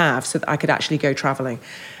I could have so that I could actually go travelling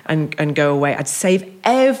and go away. I'd save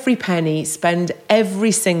every penny, spend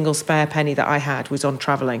every single spare penny that I had was on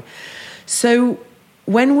travelling. So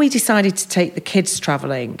when we decided to take the kids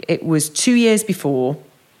travelling, it was 2 years before,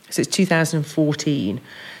 so it's 2014.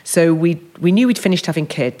 So we knew we'd finished having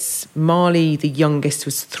kids. Marley, the youngest,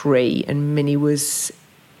 was 3 and Minnie was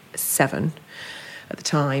 7 at the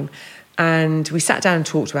time. And we sat down and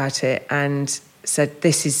talked about it and said,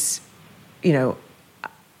 this is, there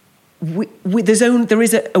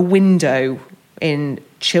is a window in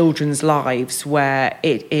children's lives where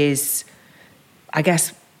it is, I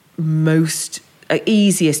guess, most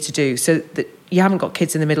easiest to do. So that you haven't got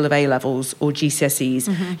kids in the middle of A-levels or GCSEs.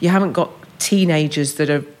 Mm-hmm. You haven't got teenagers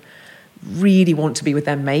that really want to be with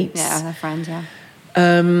their mates. Yeah, their friends, yeah.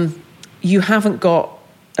 You haven't got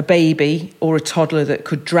a baby or a toddler that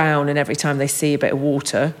could drown and every time they see a bit of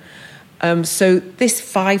water. So this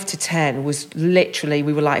 5 to 10 was literally,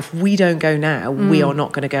 we were like, if we don't go now, we are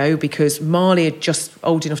not going to go, because Marley had just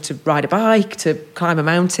old enough to ride a bike, to climb a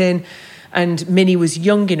mountain, and Minnie was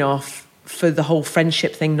young enough for the whole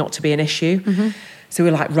friendship thing not to be an issue. Mm-hmm. So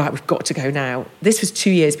we were like, right, we've got to go now. This was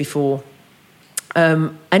 2 years before.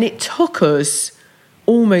 And it took us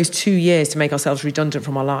almost 2 years to make ourselves redundant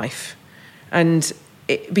from our life. And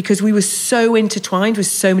because we were so intertwined with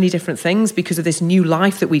so many different things because of this new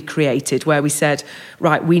life that we created, where we said,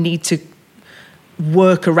 right, we need to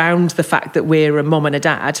work around the fact that we're a mum and a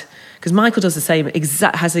dad, because Michael does the same,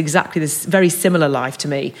 has exactly this very similar life to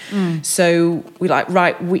me. So we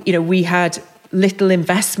we had little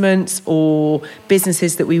investments or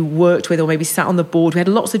businesses that we worked with or maybe sat on the board. We had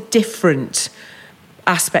lots of different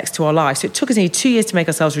aspects to our life. So it took us nearly 2 years to make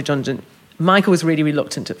ourselves redundant. Michael was really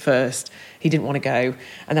reluctant at first. He didn't want to go.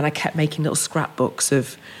 And then I kept making little scrapbooks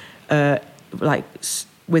of,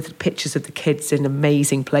 with pictures of the kids in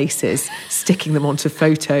amazing places, sticking them onto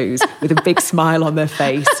photos with a big smile on their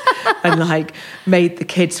face, and made the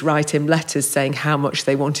kids write him letters saying how much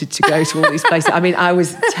they wanted to go to all these places. I mean, I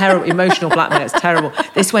was terrible, emotional blackmail. It's terrible.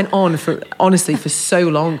 This went on for so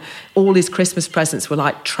long. All his Christmas presents were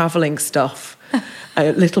like travelling stuff.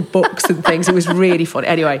 Little books and things. It was really fun.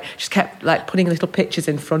 Anyway, just kept putting little pictures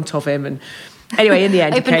in front of him, and anyway, in the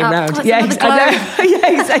end, he came round. Yeah,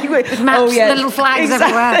 exactly. With maps, little flags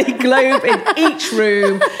everywhere. Globe in each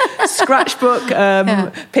room, scratchbook,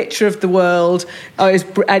 picture of the world.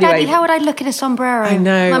 Anyway, Daddy, how would I look in a sombrero? I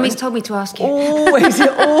know. Mummy's told me to ask you.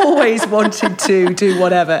 Always wanted to do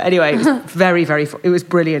whatever. Anyway, it was very, very. It was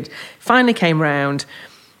brilliant. Finally came round,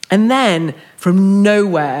 and then from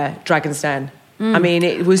nowhere, Dragon's Den. I mean,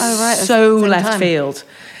 it was so left field.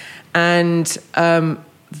 And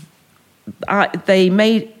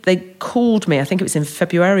they called me, I think it was in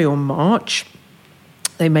February or March.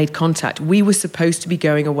 They made contact. We were supposed to be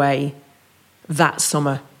going away that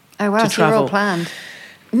summer to travel. So you're all planned.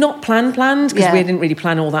 Not planned, because we didn't really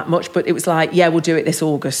plan all that much, but it was like, we'll do it this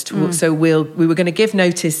August. So we were going to give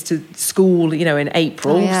notice to school, in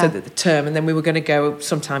April, so that the term, and then we were going to go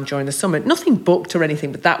sometime during the summer. Nothing booked or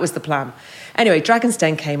anything, but that was the plan. Anyway, Dragon's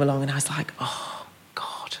Den came along and I was like, oh,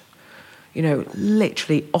 God,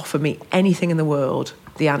 literally offer me anything in the world.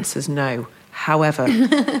 The answer's no. However,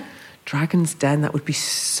 Dragon's Den, that would be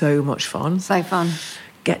so much fun. So fun.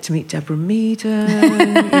 Get to meet Deborah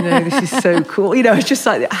Meaden, this is so cool. It's just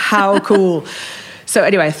like, how cool. So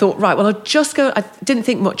anyway, I thought, right, well, I'll just go. I didn't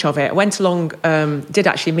think much of it. I went along, did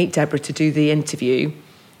actually meet Deborah to do the interview,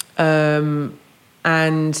 and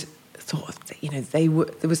thought,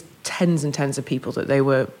 there was tens and tens of people that they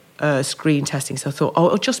were screen testing. So I thought,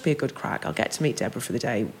 it'll just be a good crack. I'll get to meet Deborah for the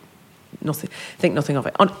day. Think nothing of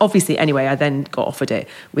it. Obviously, anyway, I then got offered it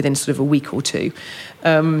within sort of a week or two.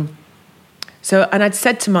 And I'd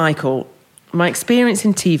said to Michael, my experience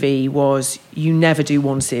in TV was you never do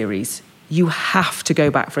one series. You have to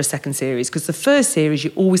go back for a second series, because the first series,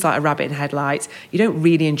 you're always like a rabbit in headlights. You don't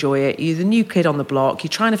really enjoy it. You're the new kid on the block. You're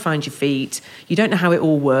trying to find your feet. You don't know how it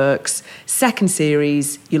all works. Second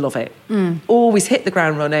series, you love it. Always hit the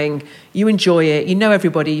ground running. You enjoy it. You know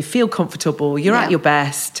everybody. You feel comfortable. You're at your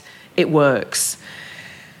best. It works.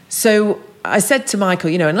 So I said to Michael,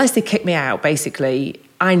 unless they kick me out, basically,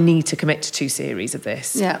 I need to commit to 2 series of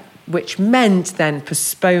this. Yeah. Which meant then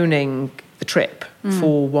postponing the trip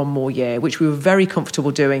for 1 more year, which we were very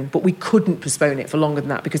comfortable doing, but we couldn't postpone it for longer than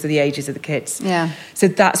that because of the ages of the kids. Yeah. So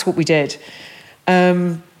that's what we did.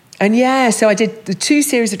 So I did the 2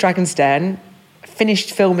 series of Dragon's Den,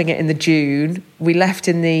 finished filming it in the June. We left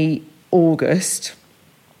in the August.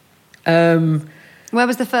 Where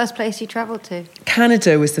was the first place you travelled to?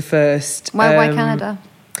 Canada was the first. Why Canada?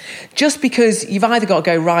 Just because you've either got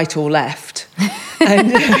to go right or left.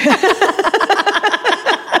 And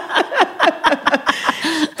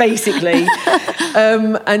basically.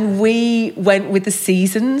 And we went with the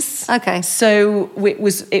seasons. Okay. So it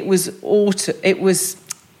was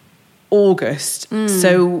August.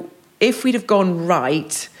 So if we'd have gone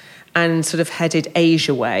right and sort of headed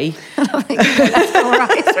Asia way. I don't think left or right.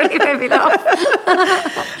 It's really made me laugh.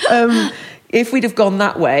 If we'd have gone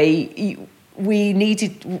that way,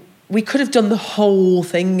 we could have done the whole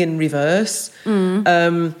thing in reverse.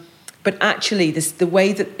 But actually, the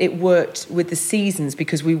way that it worked with the seasons,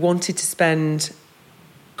 because we wanted to spend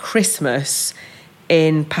Christmas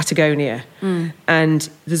in Patagonia. And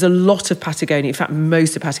there's a lot of Patagonia, in fact,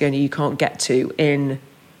 most of Patagonia you can't get to in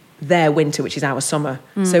their winter, which is our summer.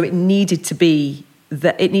 So it needed to be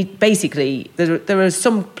basically there are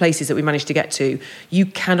some places that we managed to get to you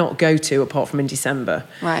cannot go to apart from in December.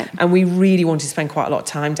 Right. And we really wanted to spend quite a lot of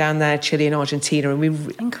time down there, Chile and Argentina, and we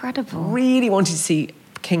incredible. Really wanted to see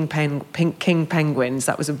king penguins.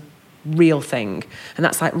 That was a real thing, and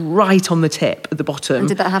that's like right on the tip at the bottom. And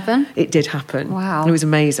did that happen? It did happen. Wow. And it was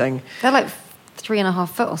amazing. They're like 3.5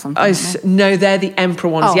 foot or something. No, they're the emperor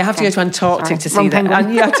ones. You have to go to Antarctic to see them.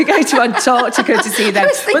 And you have to go to Antarctica to see them.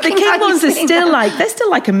 But the king ones are still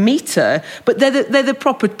like a metre, but they're the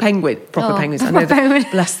proper penguins.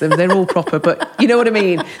 Bless them, they're all proper, but you know what I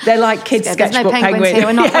mean? They're like kids' sketchbook penguins. Here.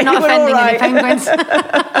 We're not offending any penguins.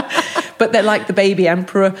 But they're like the baby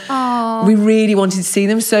emperor. Aww. We really wanted to see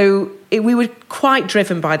them, so we were quite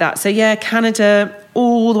driven by that. So yeah, Canada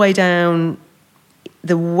all the way down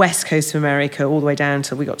the west coast of America, all the way down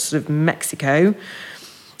till we got to sort of Mexico,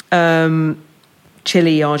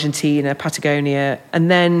 Chile, Argentina, Patagonia, and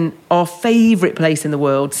then our favourite place in the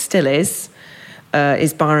world still is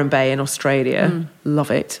Byron Bay in Australia. Love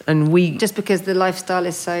it. And just because the lifestyle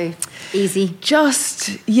is so easy.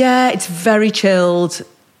 It's very chilled.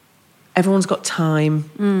 Everyone's got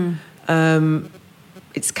time.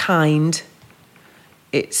 It's kind.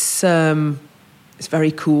 It's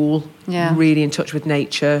very cool. Yeah. Really in touch with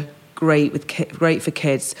nature. Great for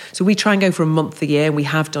kids. So we try and go for a month a year, and we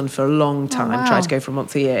have done for a long time. Oh, wow. Try to go for a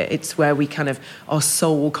month a year. It's where we our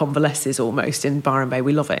soul convalesces almost in Byron Bay.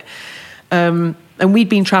 We love it. And we'd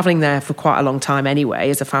been travelling there for quite a long time anyway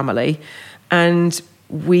as a family, and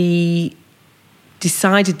we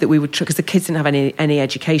decided that we would, because the kids didn't have any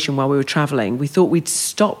education while we were travelling, we thought we'd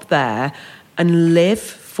stop there and live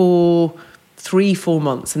for 3-4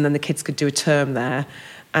 months, and then the kids could do a term there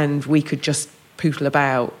and we could just poodle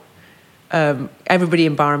about. Everybody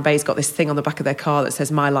in Byron Bay's got this thing on the back of their car that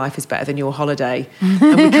says, "My life is better than your holiday."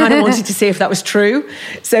 And we kind of wanted to see if that was true.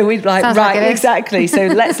 So we'd exactly. So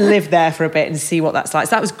let's live there for a bit and see what that's like.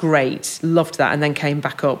 So that was great. Loved that. And then came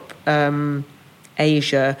back up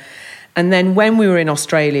Asia. And then when we were in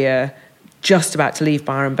Australia, just about to leave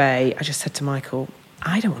Byron Bay, I just said to Michael,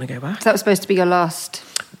 I don't want to go back. So that was supposed to be your last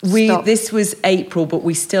stop? This was April, but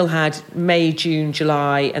we still had May, June,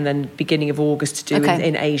 July, and then beginning of August to do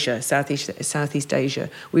in Asia, Southeast Asia.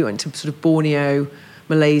 We went to sort of Borneo,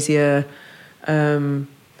 Malaysia,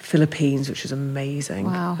 Philippines, which was amazing.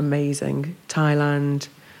 Wow. Amazing. Thailand,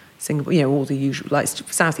 Singapore, all the usual, like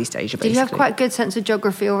Southeast Asia, basically. Did you have quite a good sense of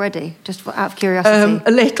geography already, just out of curiosity?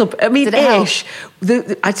 A little, I mean, Did it help? ish.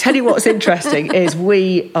 I tell you what's interesting is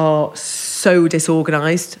we are so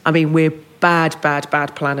disorganised. I mean, we're bad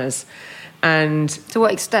planners. And to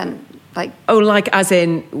what extent? Like as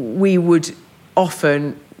in, we would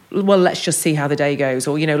often, well, let's just see how the day goes,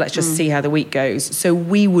 or, let's just see how the week goes. So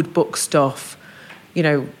we would book stuff,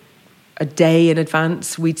 a day in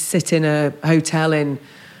advance. We'd sit in a hotel in,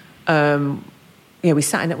 we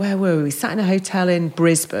sat in, where were we? We sat in a hotel in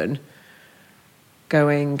Brisbane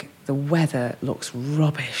going, the weather looks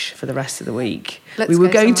rubbish for the rest of the week. We were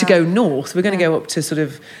going to go north. We're going to go up to sort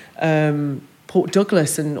of Port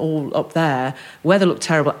Douglas and all up there. Weather looked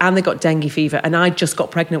terrible, and they got dengue fever, and I just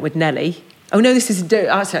got pregnant with Nelly. Oh no, this is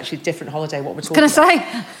actually a different holiday. What we're talking about? I was going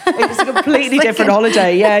to say, it's a completely different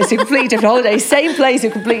holiday. Yeah, it's a completely different holiday. Same place, a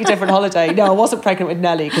completely different holiday. No, I wasn't pregnant with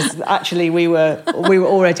Nelly because actually we were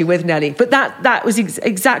already with Nelly. But that was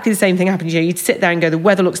exactly the same thing happened. You'd sit there and go, the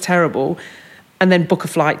weather looks terrible, and then book a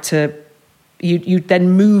flight to. You'd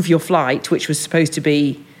then move your flight, which was supposed to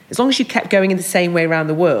be, as long as you kept going in the same way around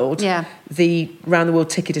the world. Yeah. The round the world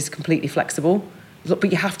ticket is completely flexible.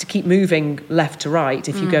 But you have to keep moving left to right.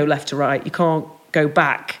 If you go left to right, you can't go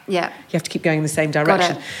back. Yeah. You have to keep going in the same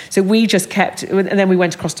direction. So we just kept, and then we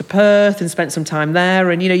went across to Perth and spent some time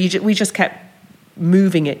there. And, we just kept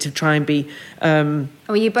moving it to try and be...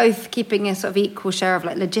 Were you both keeping a sort of equal share of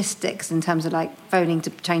like logistics in terms of like phoning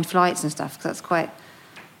to change flights and stuff? Because that's quite...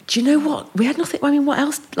 Do you know what? We had nothing... I mean, what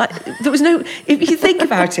else? Like, there was no... If you think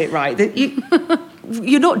about it, right, that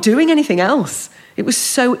you're not doing anything else. It was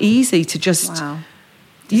so easy to just... Wow.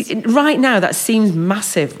 Right now, that seems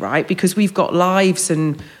massive, right? Because we've got lives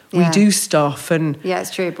and we do stuff. And yeah, it's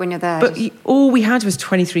true. But when you're there... But all we had was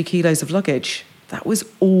 23 kilos of luggage. That was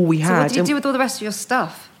all we had. So what did you do with all the rest of your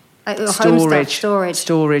stuff? Like your storage, home stuff,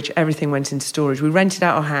 storage. Everything went into storage. We rented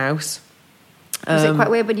out our house. Was it quite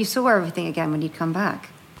weird when you saw everything again when you'd come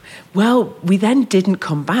back? Well, we then didn't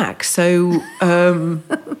come back. So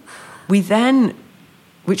we then...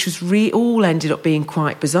 which was all ended up being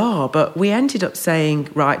quite bizarre, but we ended up saying,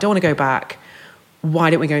 right, don't want to go back.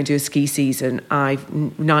 Why don't we go and do a ski season?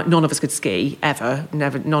 None of us could ski ever.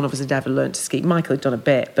 None of us had ever learned to ski. Michael had done a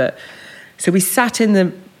bit, but so we sat in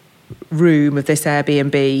the room of this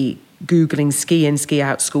Airbnb, Googling ski in, ski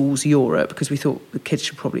out schools Europe, because we thought the kids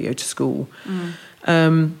should probably go to school.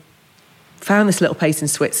 Found this little place in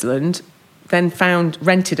Switzerland, then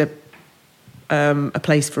rented a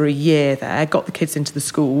place for a year there, got the kids into the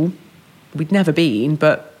school. We'd never been,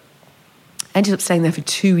 but ended up staying there for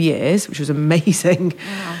 2 years, which was amazing.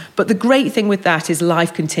 Wow. But the great thing with that is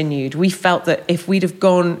life continued. We felt that if we'd have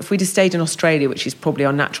stayed in Australia, which is probably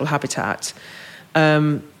our natural habitat,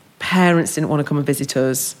 parents didn't want to come and visit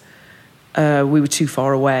us. We were too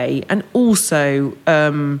far away. And also,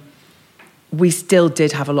 we still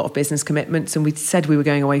did have a lot of business commitments, and we'd said we were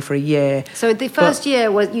going away for a year. So the first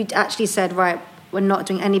year was you actually said, right, we're not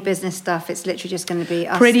doing any business stuff. It's literally just going to be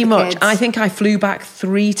us. Pretty much. Kids. I think I flew back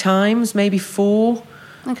 3 times, maybe 4.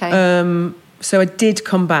 Okay. So I did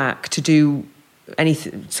come back to do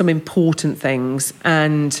some important things,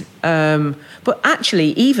 and but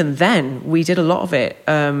actually even then we did a lot of it.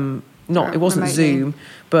 It wasn't remotely. Zoom,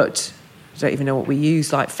 but I don't even know what we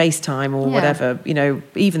used, like FaceTime or whatever.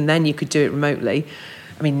 Even then you could do it remotely.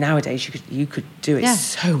 I mean, nowadays you could do it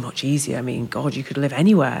so much easier. I mean, God, you could live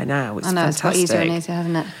anywhere now. It's fantastic. It's got easier and easier,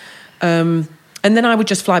 hasn't it? And then I would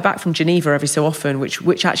just fly back from Geneva every so often,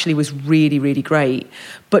 which actually was really, really great.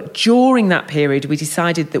 But during that period, we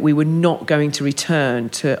decided that we were not going to return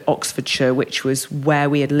to Oxfordshire, which was where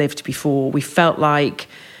we had lived before. We felt like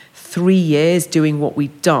 3 years doing what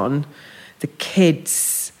we'd done, the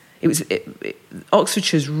kids...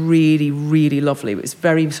 Oxfordshire's really, really lovely. It was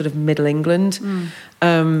very sort of Middle England.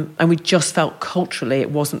 And we just felt culturally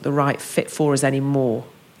it wasn't the right fit for us anymore.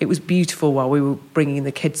 It was beautiful while we were bringing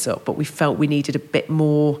the kids up, but we felt we needed a bit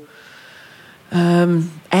more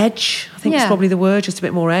edge, I think is probably the word, just a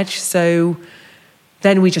bit more edge. So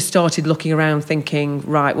then we just started looking around thinking,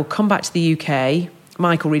 right, we'll come back to the UK.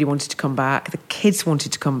 Michael really wanted to come back. The kids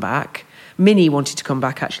wanted to come back. Minnie wanted to come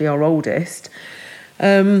back, actually, our oldest.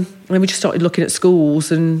 And then we just started looking at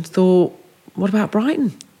schools and thought, what about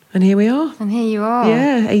Brighton? And here we are. And here you are.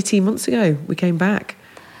 Yeah, 18 months ago, we came back.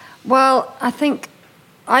 Well,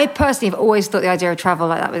 I personally have always thought the idea of travel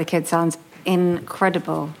like that with a kid sounds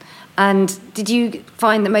incredible. And did you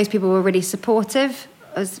find that most people were really supportive?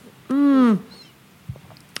 I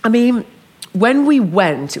mean, when we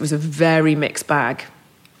went, it was a very mixed bag.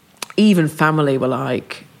 Even family were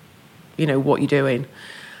like, what are you doing?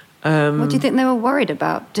 What do you think they were worried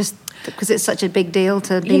about? Just because it's such a big deal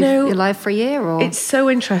to leave your life for a year? Or it's so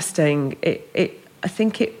interesting. I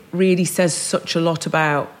think it really says such a lot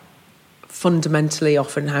about fundamentally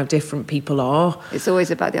often how different people are. It's always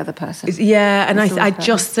about the other person. And I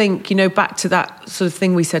just think, back to that sort of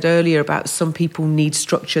thing we said earlier about some people need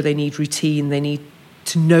structure, they need routine, they need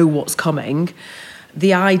to know what's coming.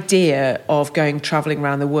 The idea of going travelling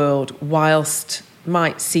around the world, whilst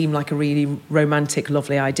might seem like a really romantic,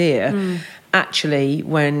 lovely idea, actually,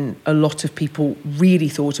 when a lot of people really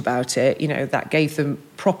thought about it, that gave them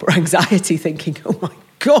proper anxiety, thinking, oh my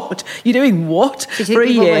God, you're doing what for a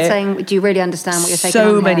year? Were saying, do you really understand what you're taking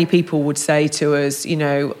So on many here? people would say to us,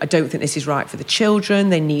 I don't think this is right for the children.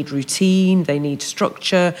 They need routine, they need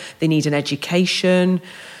structure, they need an education.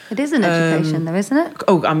 It is an education though, isn't it?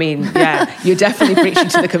 Oh, I mean, yeah, you're definitely preaching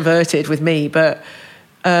to the converted with me, but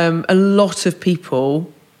a lot of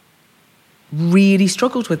people really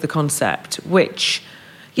struggled with the concept, which,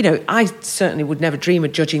 I certainly would never dream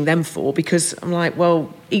of judging them for, because I'm like,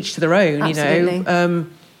 well, each to their own, Absolutely.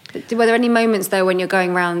 Were there any moments, though, when you're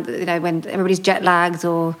going around, when everybody's jet lagged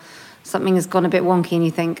or something has gone a bit wonky and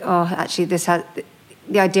you think, oh, actually, the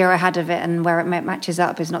idea I had of it and where it matches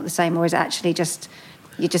up is not the same, or is it actually just,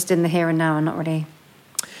 you're just in the here and now and not really?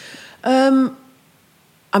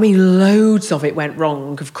 I mean, loads of it went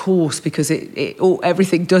wrong, of course, because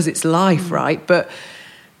everything does its life, right? But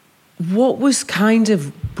what was kind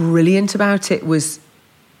of brilliant about it was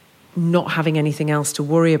not having anything else to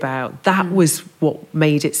worry about. That was what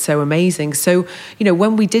made it so amazing. So,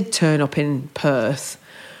 when we did turn up in Perth,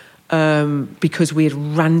 because we had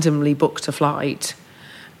randomly booked a flight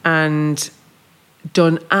and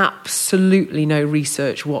done absolutely no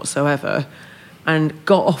research whatsoever, and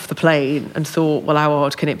got off the plane and thought, well, how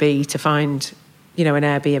hard can it be to find, an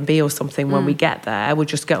Airbnb or something when we get there? We'll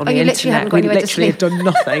just get on the internet. We literally had done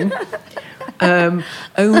nothing.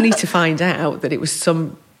 Only to find out that it was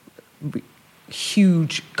some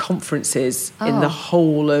huge conferences in the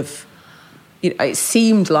whole of, it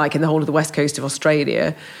seemed like in the whole of the west coast of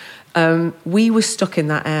Australia. We were stuck in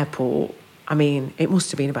that airport. I mean, it must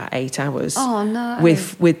have been about 8 hours. Oh, no.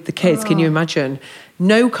 With the kids. Can you imagine?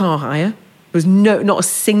 No car hire. There was not a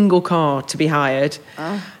single car to be hired.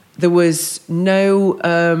 Oh. There was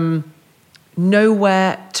nowhere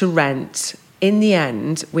to rent. In the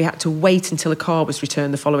end, we had to wait until a car was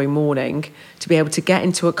returned the following morning to be able to get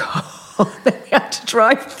into a car. Then we had to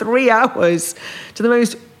drive 3 hours to the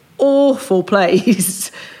most awful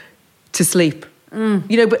place to sleep.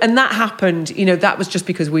 And that happened. That was just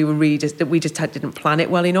because we didn't plan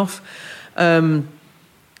it well enough.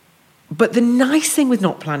 But the nice thing with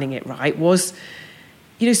not planning it right was,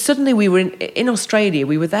 suddenly we were in Australia,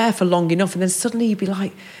 we were there for long enough, and then suddenly you'd be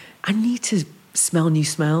like, I need to smell new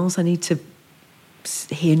smells, I need to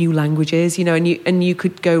hear new languages, and you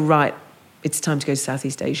could go, right, it's time to go to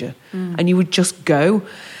Southeast Asia. And you would just go.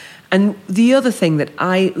 And the other thing that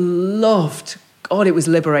I loved, God, it was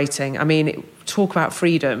liberating. I mean, talk about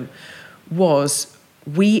freedom, was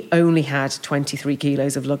we only had 23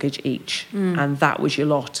 kilos of luggage each, and that was your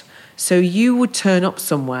lot. So you would turn up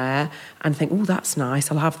somewhere and think, oh, that's nice,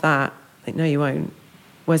 I'll have that. I think, no, you won't.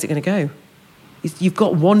 Where's it going to go? You've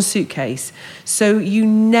got one suitcase. So you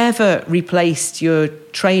never replaced your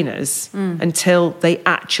trainers until they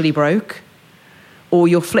actually broke, or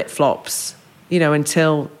your flip-flops,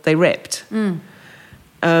 until they ripped. You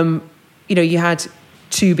had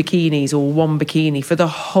 2 bikinis or 1 bikini for the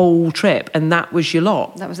whole trip, and that was your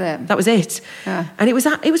lot. That was it. That was it. Yeah. And it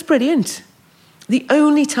was brilliant. The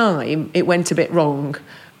only time it went a bit wrong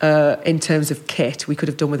in terms of kit, we could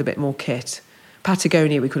have done with a bit more kit.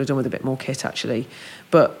 Patagonia, we could have done with a bit more kit, actually.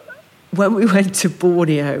 But when we went to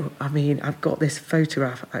Borneo, I mean, I've got this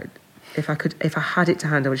photograph. If I had it to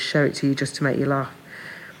hand, I would show it to you just to make you laugh.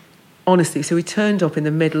 Honestly, so we turned up in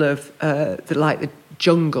the middle of the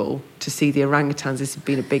jungle to see the orangutans. This had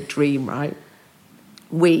been a big dream, right?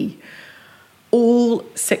 All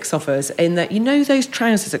 6 of us in that, those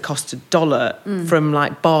trousers that cost $1 from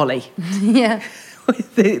Bali? Yeah.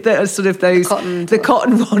 the sort of those, the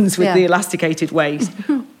cotton ones with the elasticated waist.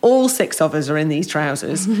 All 6 of us are in these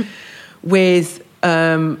trousers with,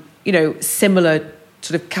 similar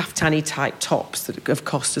sort of kaftani type tops that have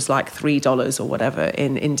cost us like $3 or whatever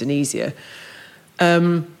in Indonesia.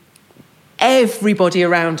 Everybody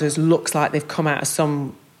around us looks like they've come out of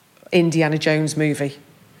some Indiana Jones movie.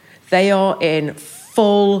 They are in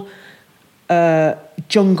full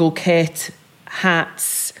jungle kit,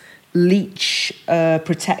 hats, leech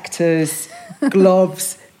protectors,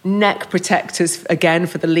 gloves, neck protectors, again,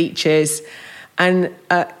 for the leeches. And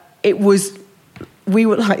we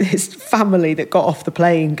were like this family that got off the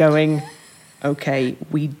plane going, okay,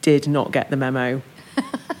 we did not get the memo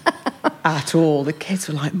at all. The kids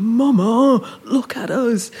were like, Mama, look at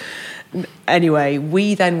us. Anyway,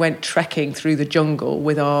 we then went trekking through the jungle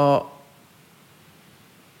with our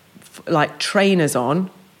trainers on,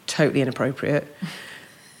 totally inappropriate.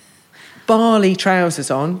 Barley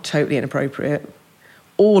trousers on, totally inappropriate.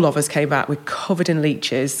 All of us came back, we're covered in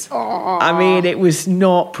leeches. Aww. I mean, it was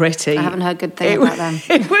not pretty. I haven't heard good things about them.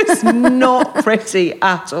 It was not pretty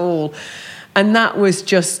at all. And that was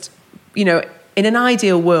just, in an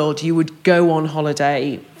ideal world, you would go on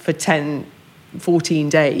holiday for 10, 14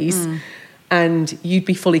 days and you'd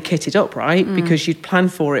be fully kitted up, right? Because you'd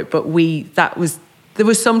planned for it. But there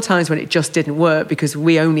were some times when it just didn't work because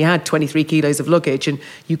we only had 23 kilos of luggage and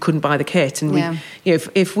you couldn't buy the kit. And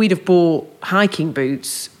if we'd have bought hiking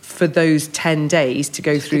boots for those 10 days to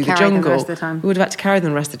go through the jungle, we would have had to carry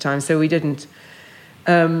them the rest of the time. So we didn't.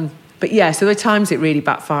 But yeah, so there were times it really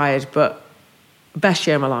backfired, but best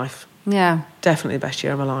year of my life. Yeah. Definitely the best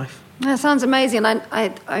year of my life. That sounds amazing. And I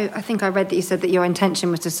think I read that you said that your intention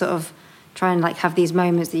was to sort of try and have these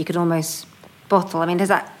moments that you could almost bottle. I mean,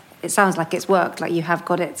 it sounds like it's worked, like you have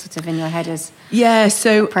got it sort of in your head as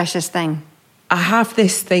so a precious thing. I have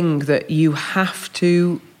this thing that you have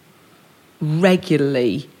to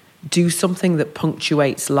regularly do something that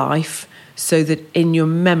punctuates life so that in your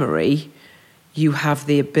memory you have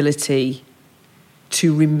the ability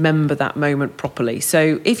to remember that moment properly.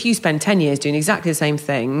 So if you spend 10 years doing exactly the same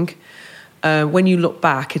thing, when you look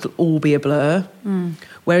back, it'll all be a blur.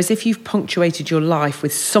 Whereas if you've punctuated your life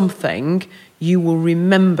with something, you will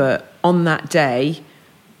remember on that day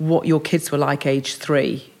what your kids were like age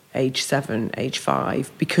 3, age 7, age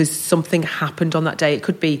 5, because something happened on that day. It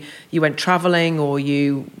could be you went travelling or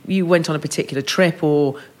you went on a particular trip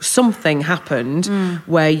or something happened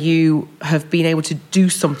where you have been able to do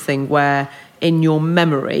something where in your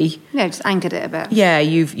memory... Yeah, just anchored it a bit. Yeah,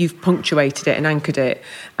 you've punctuated it and anchored it.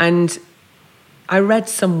 And I read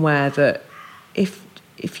somewhere that if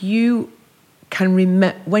you can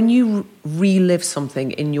remember... When you relive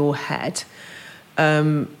something in your head,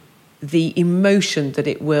 the emotion that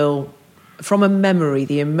it will... From a memory,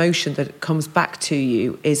 the emotion that comes back to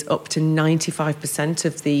you is up to 95%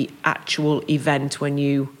 of the actual event when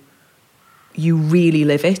you really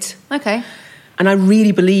live it. Okay. And I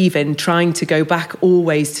really believe in trying to go back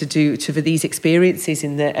always for these experiences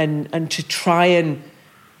and to try and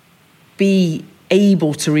be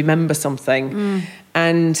able to remember something.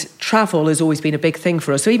 And travel has always been a big thing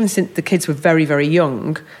for us. So even since the kids were very, very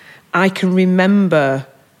young, I can remember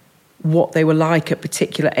what they were like at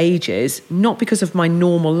particular ages, not because of my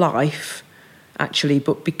normal life, actually,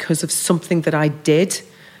 but because of something that I did.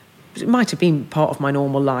 It might have been part of my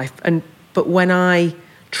normal life. But when I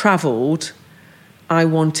travelled... I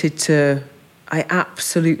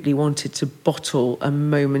absolutely wanted to bottle a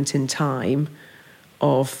moment in time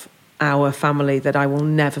of our family that I will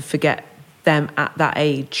never forget them at that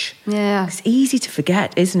age. Yeah. It's easy to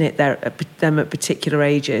forget, isn't it, them at particular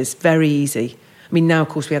ages? Very easy. I mean, now, of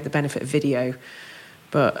course, we have the benefit of video,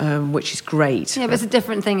 but which is great. Yeah, but it's a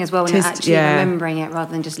different thing as well when you're actually remembering it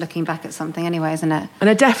rather than just looking back at something anyway, isn't it? And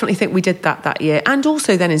I definitely think we did that year. And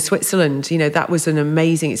also then in Switzerland, that was an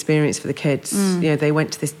amazing experience for the kids. They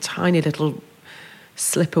went to this tiny little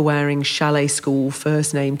slipper-wearing chalet school,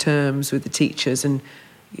 first name terms with the teachers, and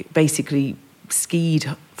basically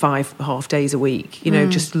skied 5 half days a week,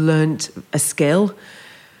 just learnt a skill.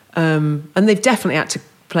 And they've definitely had to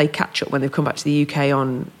play catch-up when they've come back to the UK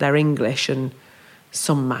on their English and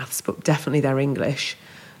some maths, but definitely their English.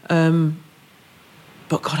 But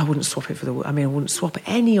God, I wouldn't swap it for I wouldn't swap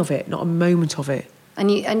any of it, not a moment of it. And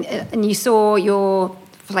you saw your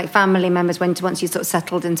family members once you sort of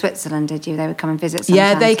settled in Switzerland, did you? They would come and visit sometimes?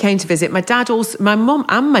 Yeah, they came to visit. My mum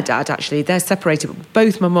and my dad, actually, they're separated, but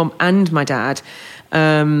both my mum and my dad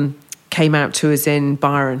came out to us in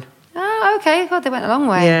Byron. Oh, okay. God, they went a long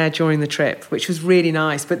way. Yeah, during the trip, which was really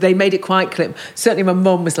nice. But they made it quite clear. Certainly my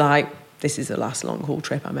mum was like, this is the last long-haul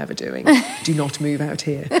trip I'm ever doing. Do not move out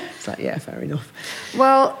here. It's like, yeah, fair enough.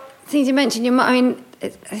 Well, since you mentioned your mum,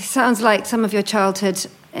 it sounds like some of your childhood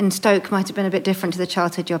in Stoke might have been a bit different to the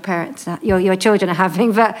childhood your parents, your children are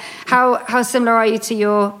having. But how similar are you to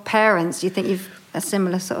your parents? Do you think you've a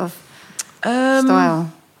similar sort of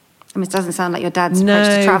style? I mean, it doesn't sound like your dad's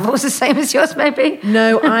approach to travel is the same as yours, maybe.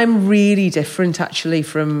 No, I'm really different, actually,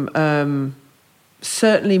 from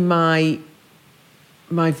certainly my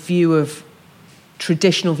view of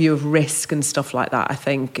traditional view of risk and stuff like that, I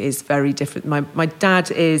think, is very different. My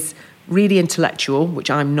dad is really intellectual,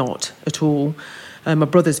 which I'm not at all. My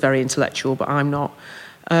brother's very intellectual, but I'm not.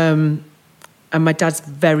 And my dad's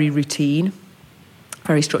very routine,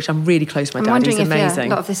 very structured. I'm really close to my dad. He's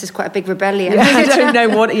amazing. A lot of this is quite a big rebellion. Yeah, I don't know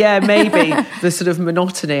what. Yeah, maybe the sort of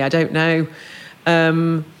monotony. I don't know.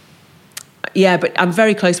 Yeah, but I'm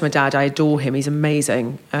very close to my dad. I adore him. He's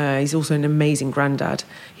amazing. He's also an amazing granddad.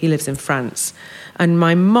 He lives in France. And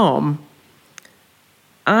my mum,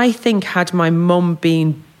 I think, had my mum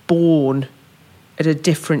been born at a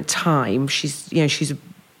different time, she's a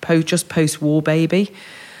just post-war baby.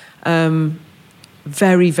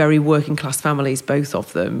 Very, very working class families, both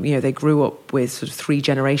of them. You know, they grew up with sort of 3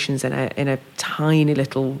 generations in a tiny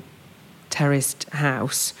little terraced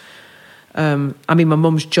house. I mean, my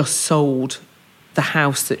mum's just sold the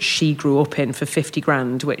house that she grew up in for 50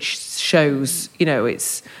 grand, which shows, you know,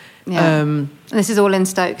 it's... Yeah. And this is all in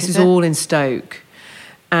Stoke, This is all in Stoke.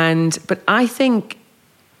 But I think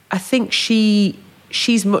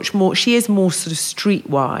she's much more... She is more sort of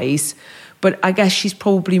streetwise, but I guess she's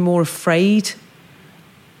probably more afraid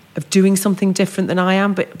of doing something different than I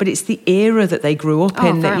am. But it's the era that they grew up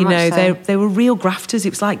in that, you know, so. they were real grafters.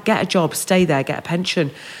 It was like, get a job, stay there, get a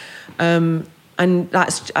pension. And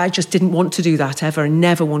I just didn't want to do that ever, and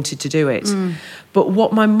never wanted to do it. But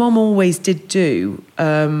what my mum always did do,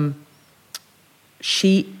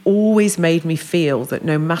 she always made me feel that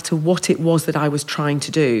no matter what it was that I was trying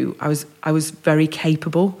to do, I was very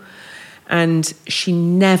capable. And she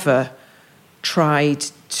never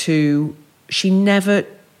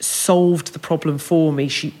solved the problem for me.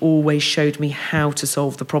 She always showed me how to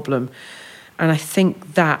solve the problem. And I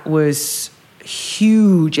think that was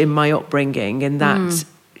huge in my upbringing, in that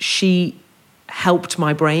she helped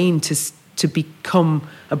my brain to become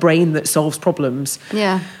a brain that solves problems.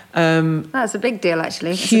 Yeah. That's a big deal,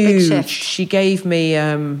 actually. It's huge. A big shift. She gave me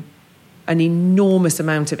an enormous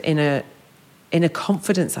amount of inner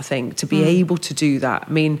confidence, I think, to be able to do that.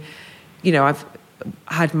 I mean, you know, I've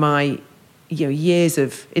had my years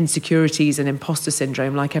of insecurities and imposter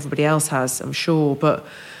syndrome like everybody else has, I'm sure, but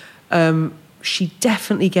she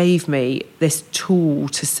definitely gave me this tool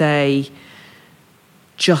to say,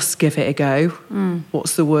 just give it a go.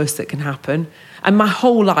 What's the worst that can happen? And my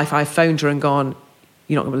whole life I've phoned her and gone,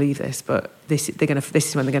 you're not going to believe this, but this is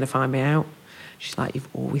when they're going to find me out. She's like, you've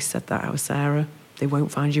always said that, our Sarah. They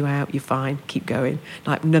won't find you out. You're fine. Keep going.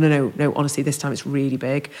 Like, no. Honestly, this time it's really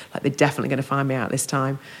big. Like, they're definitely going to find me out this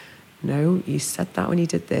time. No, you said that when you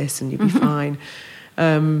did this, and you'll be fine.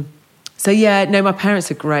 So yeah, no, my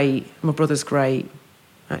parents are great. My brother's great,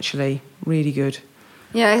 actually, really good.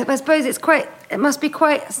 Yeah, I suppose it must be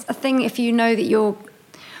quite a thing if you know that you're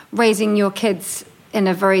raising your kids in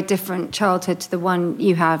a very different childhood to the one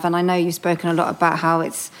you have. And I know you've spoken a lot about how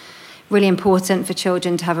it's really important for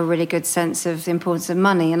children to have a really good sense of the importance of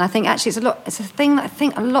money. And I think actually it's a thing that I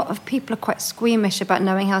think a lot of people are quite squeamish about,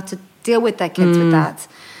 knowing how to deal with their kids with that.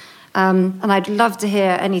 And I'd love to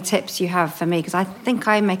hear any tips you have for me, because I think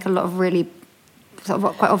I make a lot of really sort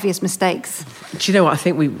of quite obvious mistakes. Do you know what? I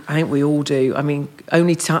think we all do. I mean,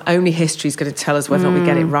 only history is going to tell us whether or not we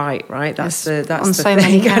get it right. That's on the so thing.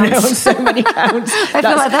 Many counts. On so many counts. I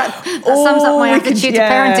feel like that sums up my attitude to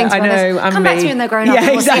parenting. I know. Come back to me when they're grown up.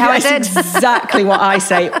 Yeah, exactly. We'll see how I did. That's exactly what I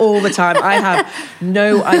say all the time. I have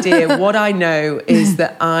no idea. What I know is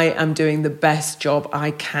that I am doing the best job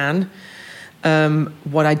I can.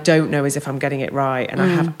 What I don't know is if I'm getting it right, and I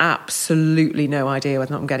have absolutely no idea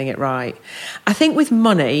whether or not I'm getting it right. I think with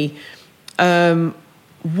money,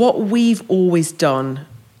 what we've always done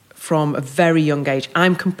from a very young age,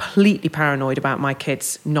 I'm completely paranoid about my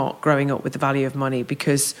kids not growing up with the value of money,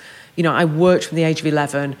 because, you know, I worked from the age of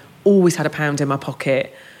 11, always had £1 in my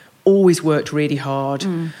pocket, always worked really hard,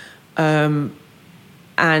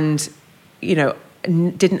 and, you know,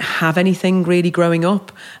 didn't have anything really growing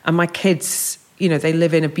up. And my kids, you know, they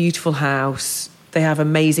live in a beautiful house, they have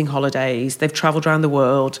amazing holidays, they've travelled around the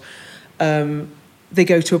world, they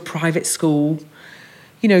go to a private school,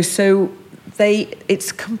 you know, so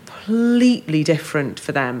it's completely different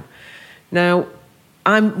for them. Now,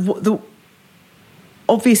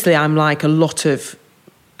 obviously I'm like a lot of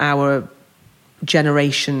our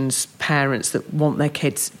generation's parents that want their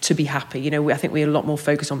kids to be happy. You know, I think we're a lot more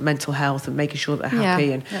focused on mental health and making sure that they're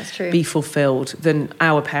happy and be fulfilled than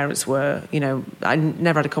our parents were. You know, I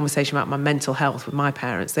never had a conversation about my mental health with my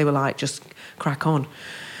parents. They were like, just crack on.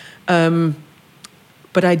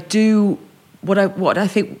 But I do what I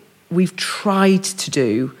think we've tried to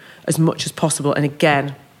do as much as possible, and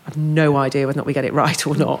again, I have no idea whether or not we get it right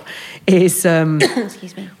or not, is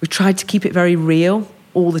Excuse me. we've tried to keep it very real.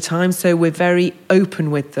 all the time. So we're very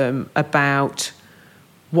open with them about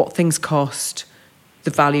what things cost,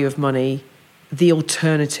 the value of money, the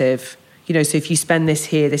alternative. You know, so if you spend this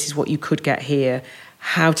here, this is what you could get here,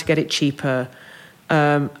 how to get it cheaper.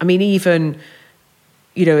 I mean, even,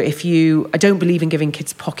 you know, I don't believe in giving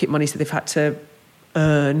kids pocket money, so they've had to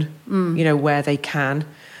earn, you know, where they can,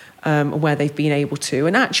 and where they've been able to.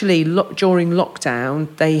 And actually, during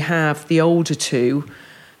lockdown, the older two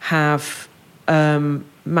have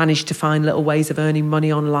managed to find little ways of earning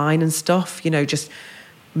money online and stuff. You know, just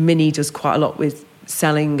Minnie does quite a lot with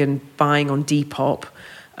selling and buying on Depop.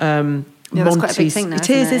 That's quite a big thing now,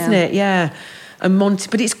 isn't it? Yeah. And Monty,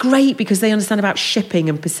 but it's great because they understand about shipping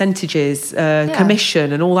and percentages,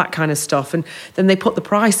 commission and all that kind of stuff. And then they put the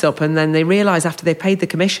price up, and then they realise after they paid the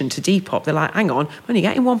commission to Depop, they're like, hang on, I'm only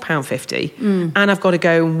getting £1.50 and I've got to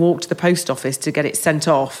go and walk to the post office to get it sent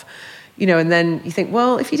off. You know, and then you think,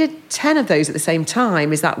 well, if you did 10 of those at the same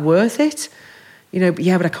time, is that worth it? You know,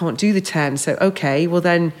 but I can't do the 10. So, okay, well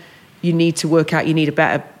then you need to work out, you need a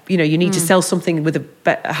better, you know, you need to sell something with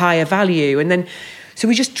a higher value. And then, so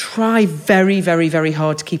we just try very, very, very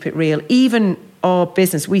hard to keep it real. Even our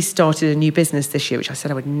business, we started a new business this year, which I said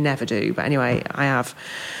I would never do, but anyway, I have.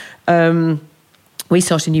 We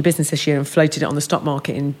started a new business this year and floated it on the stock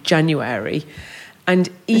market in January. And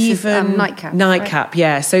this is Nightcap. Right?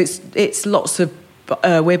 Yeah. So it's lots of,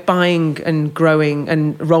 we're buying and growing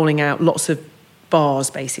and rolling out lots of bars,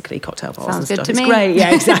 basically, cocktail bars. Sounds and good stuff. to It's me. great.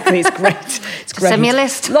 Yeah, exactly. It's great. It's great. Send me a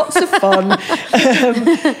list. Lots of fun.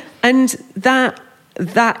 And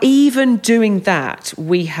that even doing that,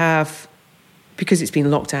 we have, because it's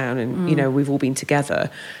been locked down and, you know, we've all been together,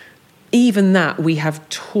 even that we have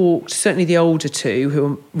talked, certainly the older two who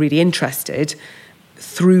are really interested,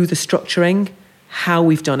 through the structuring, how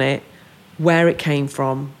we've done it, where it came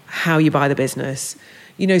from, how you buy the business.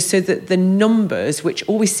 You know, so that the numbers, which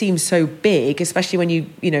always seem so big, especially when you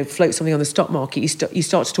know, float something on the stock market, you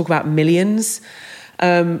start to talk about millions.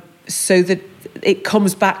 So that it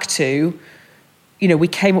comes back to, you know, we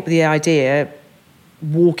came up with the idea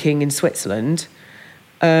walking in Switzerland,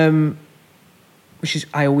 which is,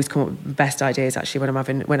 I always come up with the best ideas actually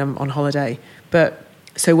when I'm on holiday. But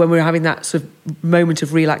so when we were having that sort of moment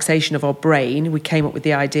of relaxation of our brain, we came up with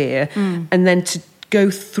the idea, and then to go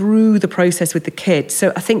through the process with the kids.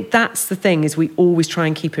 So I think that's the thing, is we always try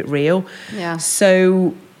and keep it real. Yeah.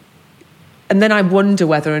 So, and then I wonder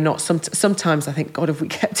whether or not sometimes I think, God, have we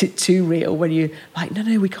kept it too real, when you're like,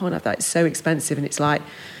 no, we can't have that, it's so expensive. And it's like,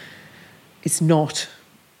 it's not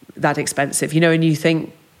that expensive, you know, and you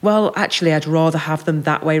think, well, actually, I'd rather have them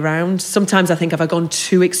that way round. Sometimes I think, have I gone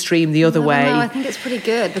too extreme the other way? No, I think it's pretty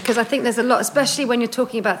good, because I think there's a lot, especially when you're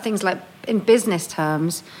talking about things like in business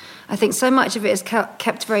terms, I think so much of it is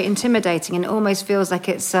kept very intimidating, and it almost feels like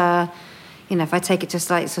it's, you know, if I take it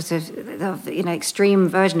to like sort of, you know, extreme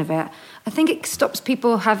version of it, I think it stops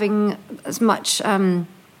people having as much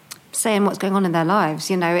say in what's going on in their lives.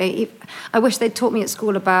 You know, I wish they'd taught me at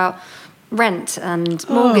school about rent and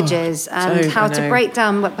mortgages and how to break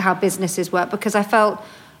down how businesses work, because I felt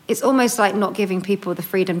it's almost like not giving people the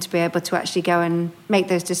freedom to be able to actually go and make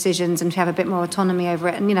those decisions and to have a bit more autonomy over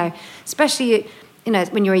it. And, you know, especially, you know,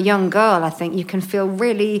 when you're a young girl, I think you can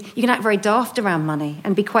act very daft around money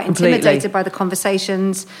and be quite intimidated by the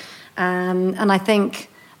conversations. And I think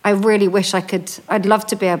I really wish I'd love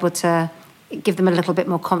to be able to give them a little bit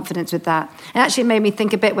more confidence with that. And actually it made me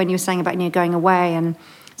think a bit when you were saying about, you know, going away, and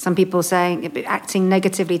some people saying, acting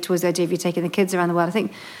negatively towards the idea of you taking the kids around the world. I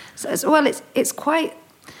think, as well, it's quite,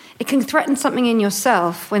 it can threaten something in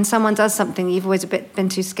yourself when someone does something that you've always been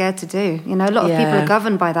too scared to do. You know, a lot of people are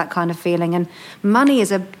governed by that kind of feeling, and money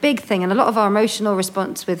is a big thing, and a lot of our emotional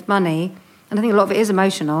response with money, and I think a lot of it is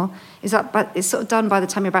emotional, is that, but it's sort of done by the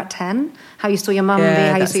time you're about 10, how you saw your mum be,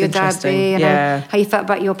 how you saw your dad be, how you felt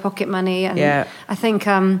about your pocket money. And I think,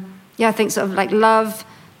 I think sort of like love,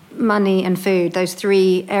 money and food, those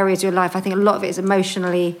three areas of your life, I think a lot of it is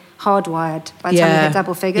emotionally hardwired by the time you hit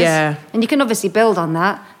double figures. Yeah. And you can obviously build on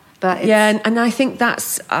that, but it's... Yeah, and I think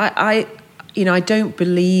that's, I don't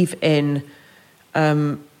believe in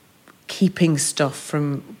keeping stuff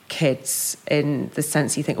from kids in the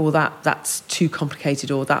sense you think, oh, that's too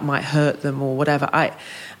complicated, or that might hurt them, or whatever.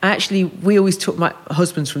 We always took, my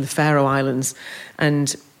husband's from the Faroe Islands,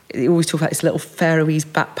 and they always talk about this little Faroese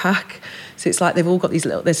backpack. So it's like they've all got this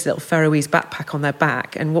little Faroese backpack on their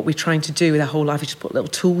back, and what we're trying to do with their whole life is just put little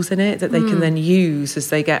tools in it that they can then use as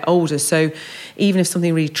they get older. So even if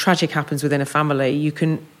something really tragic happens within a family, you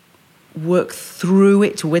can work through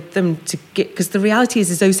it with them to get, because the reality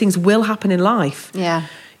is those things will happen in life. Yeah.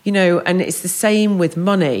 You know, and it's the same with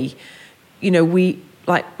money. You know,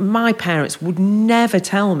 like my parents would never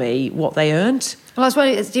tell me what they earned. Well, I was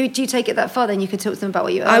wondering, do you take it that far? Then you could talk to them about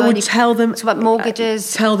what you earn. I would tell them about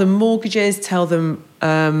mortgages. Tell them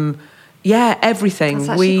everything. That's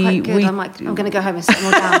actually quite good. I'm going to go home and sit them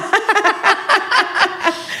all down.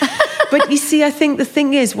 But you see, I think the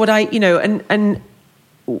thing is, and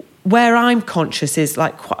where I'm conscious is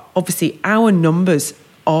like, obviously our numbers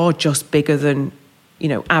are just bigger than,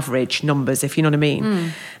 average numbers, if you know what I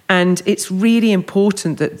mean. And it's really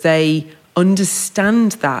important that they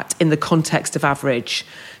understand that in the context of average.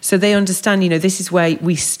 So they understand, this is where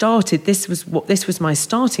we started. This was my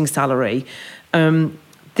starting salary.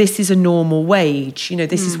 This is a normal wage.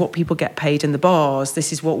 This is what people get paid in the bars.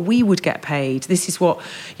 This is what we would get paid. This is what,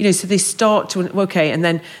 so they start to, okay, and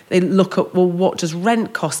then they look at, well, what does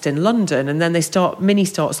rent cost in London? And then Minnie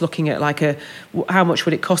starts looking at how much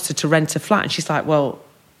would it cost her to rent a flat? And she's like, well,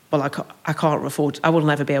 I can't afford, I will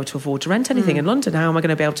never be able to afford to rent anything in London. How am I going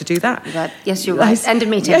to be able to do that? Yes, you're right. End of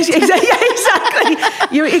meeting. Yes, exactly.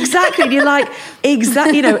 You're like,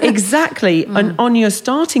 exactly. And on your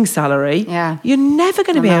starting salary, you're never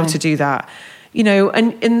going to be able to do that.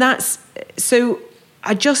 And that's, so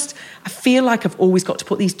I feel like I've always got to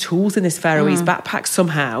put these tools in this Faroese backpack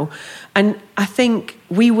somehow. And I think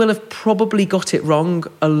we will have probably got it wrong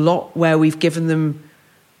a lot where we've given them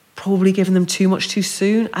too much too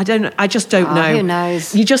soon. I just don't know. Who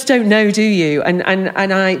knows? You just don't know, do you?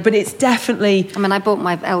 But it's definitely... I bought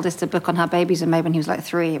my eldest a book on how babies are made when he was like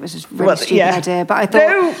 3. It was just a really stupid idea. But I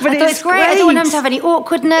thought, it's great. I don't want him to have any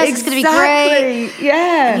awkwardness. Exactly. It's going to be great.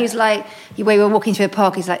 Yeah. And he was like, we were walking through a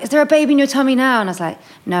park. He's like, is there a baby in your tummy now? And I was like,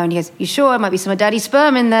 no. And he goes, you sure? There might be some of daddy's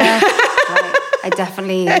sperm in there. I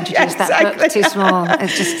definitely introduced that book too small.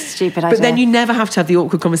 It's just a stupid idea. But then you never have to have the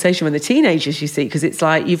awkward conversation when they're teenagers, you see, because it's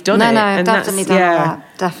like you've done it. No, I've definitely done all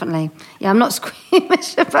that. Definitely. Yeah, I'm not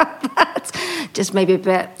squeamish about that. Just maybe a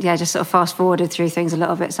bit, just sort of fast forwarded through things a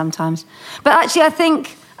little bit sometimes. But actually, I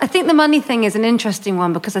think the money thing is an interesting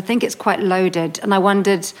one because I think it's quite loaded. And I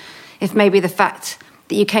wondered if maybe the fact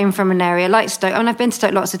that you came from an area like Stoke, I've been to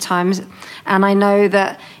Stoke lots of times, and I know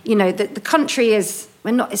that, the country is...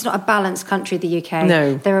 it's not a balanced country, the UK.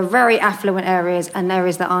 No. There are very affluent areas and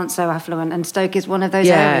areas that aren't so affluent, and Stoke is one of those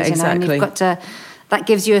areas, exactly. And you've got to, that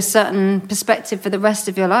gives you a certain perspective for the rest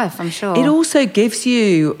of your life, I'm sure. It also gives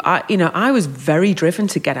you, I was very driven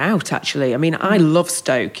to get out, actually. I love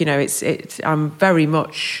Stoke, I'm very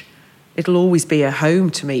much, it'll always be a home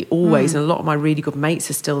to me, always, and a lot of my really good mates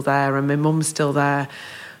are still there, and my mum's still there.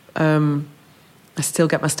 I still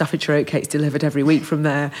get my Staffordshire oatcakes delivered every week from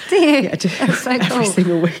there. Do you? Yeah, I do. That's so cool. Every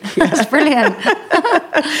single week. Yeah. That's brilliant.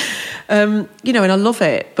 And I love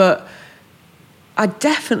it. But I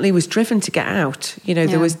definitely was driven to get out.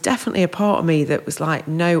 There was definitely a part of me that was like,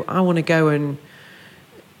 no, I want to go and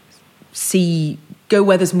go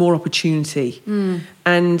where there's more opportunity.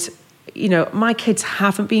 And, my kids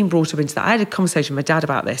haven't been brought up into that. I had a conversation with my dad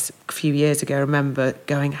about this a few years ago. I remember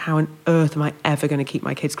going, how on earth am I ever going to keep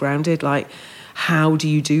my kids grounded? Like, how do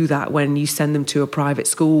you do that when you send them to a private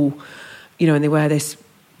school, and they wear this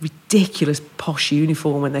ridiculous posh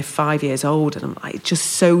uniform when they're 5 years old? And I'm like, it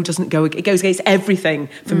just so doesn't go, it goes against everything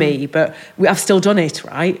for me, but I've still done it,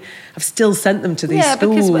 right? I've still sent them to these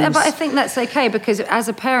schools. But I think that's okay, because as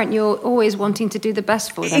a parent, you're always wanting to do the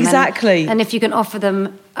best for them. Exactly. And if you can offer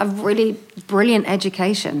them a really brilliant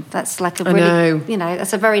education, that's like a really,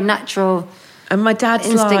 that's a very natural and my dad's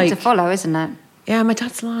instinct to follow, isn't it? Yeah, my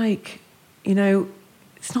dad's like,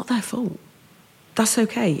 it's not their fault. That's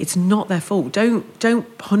okay. It's not their fault.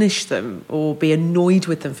 Don't punish them or be annoyed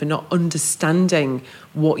with them for not understanding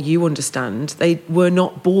what you understand. They were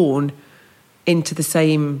not born into the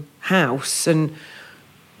same house, and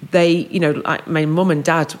they, like my mum and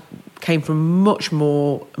dad came from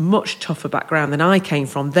much tougher background than I came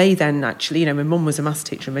from. They then actually, my mum was a maths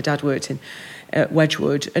teacher and my dad worked in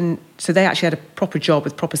Wedgwood, and so they actually had a proper job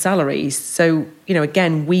with proper salaries. So,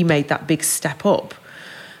 again, we made that big step up.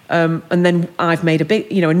 And then I've made a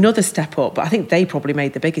big, another step up, but I think they probably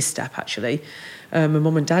made the biggest step, actually. My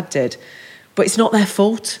mum and dad did. But it's not their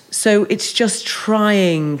fault. So it's just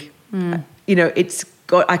trying, I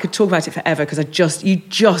could talk about it forever because you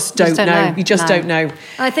just don't know. You just don't know.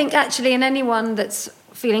 I think actually in anyone that's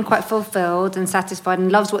feeling quite fulfilled and satisfied and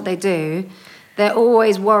loves what they do, they're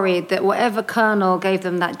always worried that whatever kernel gave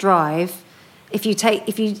them that drive, if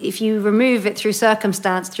you remove it through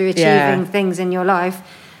circumstance, through achieving things in your life,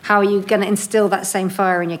 how are you going to instill that same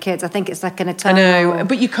fire in your kids? I think it's like an eternal... I know,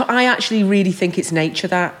 but I actually really think it's nature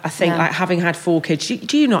that. I think, like, having had 4 kids,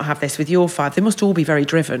 do you not have this with your 5? They must all be very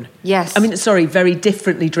driven. Yes. Very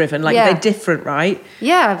differently driven. Like, they're different, right?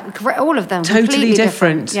 Yeah, all of them. Totally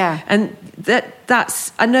different. Yeah. And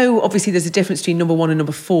that's, I know obviously there's a difference between number 1 and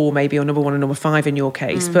number 4 maybe, or number 1 and number 5 in your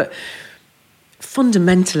case, but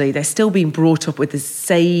fundamentally they're still being brought up with the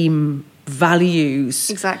same values.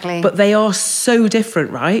 Exactly. But they are so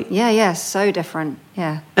different, right? Yeah, so different.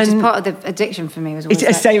 Yeah. Which is part of the addiction for me. Was always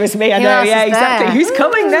it's same as me, I know. Yeah, exactly. There? Who's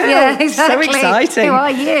coming now? Yeah, exactly. So exciting. Who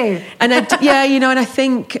are you? And and I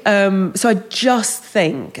think, so I just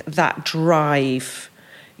think that drive,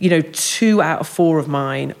 2 out of 4 of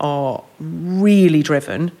mine are really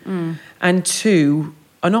driven and 2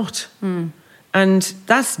 are not. And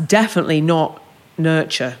that's definitely not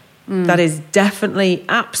nurture. That is definitely,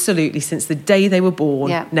 absolutely, since the day they were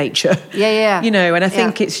born, nature. Yeah. And I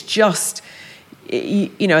think it's just,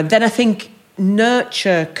 and then I think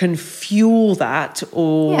nurture can fuel that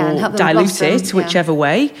or dilute it, whichever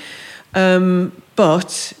way.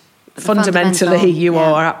 But fundamentally, you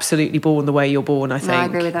are absolutely born the way you're born, I think. No, I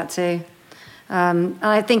agree with that too. And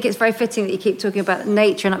I think it's very fitting that you keep talking about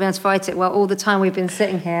nature and not being able to fight it. Well, all the time we've been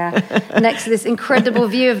sitting here next to this incredible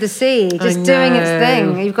view of the sea, just doing its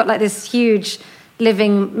thing. You've got like this huge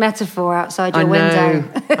living metaphor outside your window.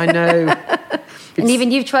 I know. And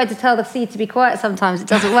even you've tried to tell the sea to be quiet sometimes. It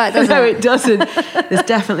doesn't work, does it? No, it doesn't. There's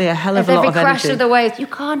definitely a hell of a lot of energy. Every crash of the waves, you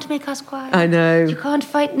can't make us quiet. I know. You can't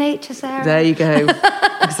fight nature, Sarah. There you go.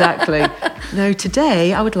 Exactly. No,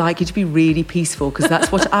 today I would like you to be really peaceful, because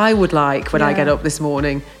that's what I would like when I get up this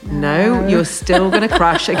morning. No, you're still going to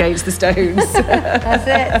crash against the stones. That's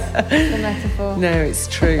it. It's the metaphor. No, it's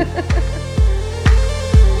true.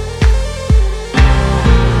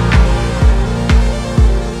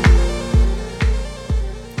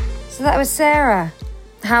 So that was Sarah.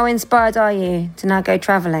 How inspired are you to now go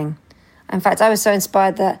travelling? In fact, I was so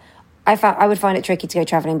inspired that I would find it tricky to go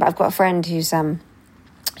travelling, but I've got a friend who's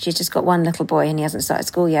she's just got one little boy and he hasn't started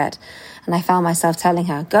school yet. And I found myself telling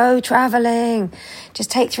her, go travelling. Just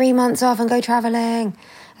take 3 months off and go travelling.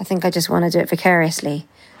 I think I just want to do it vicariously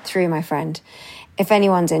through my friend. If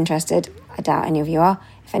anyone's interested, I doubt any of you are.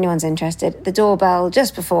 If anyone's interested, the doorbell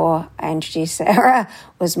just before I introduced Sarah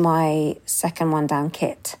was my second one down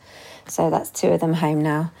kit. So that's 2 of them home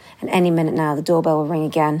now. And any minute now, the doorbell will ring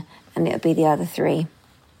again and it'll be the other 3.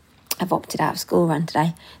 I've opted out of school run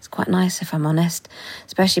today. It's quite nice, if I'm honest,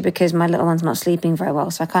 especially because my little one's not sleeping very well.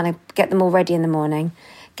 So I kind of get them all ready in the morning,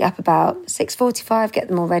 get up about 6:45, get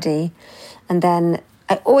them all ready. And then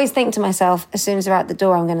I always think to myself, as soon as they're out the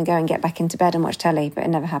door, I'm going to go and get back into bed and watch telly. But it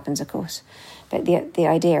never happens, of course. But the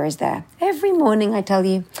idea is there. Every morning, I tell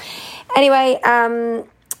you. Anyway, do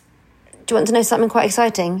you want to know something quite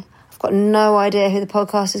exciting? I've got no idea who the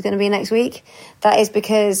podcast is going to be next week. That is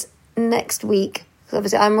because next week,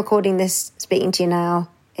 obviously I'm recording this, speaking to you now.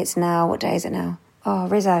 It's now, what day is it now? Oh,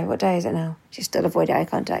 Rizzo, what day is it now? She's still avoiding eye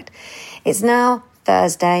contact. It's now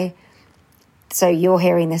Thursday. So you're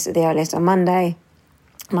hearing this at the earliest on Monday.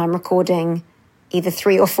 And I'm recording either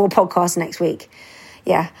 3 or 4 podcasts next week.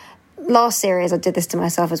 Yeah. Last series, I did this to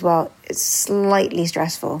myself as well. It's slightly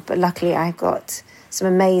stressful, but luckily I've got some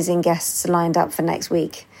amazing guests lined up for next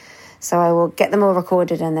week. So I will get them all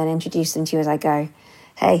recorded and then introduce them to you as I go.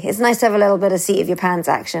 Hey, it's nice to have a little bit of seat of your pants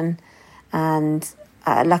action. And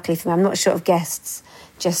luckily for me, I'm not short of guests.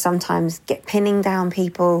 Just sometimes pinning down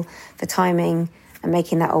people for timing and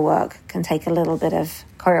making that all work can take a little bit of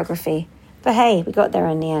choreography. But hey, we got there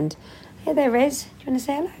in the end. Hey there, Riz. Do you want to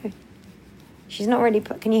say hello? She's not really...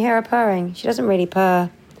 Can you hear her purring? She doesn't really purr.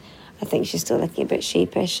 I think she's still looking a bit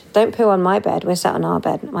sheepish. Don't poo on my bed. We're sat on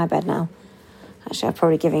my bed now. Actually, I'm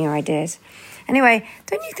probably giving her ideas. Anyway,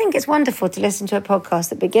 don't you think it's wonderful to listen to a podcast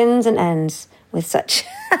that begins and ends with such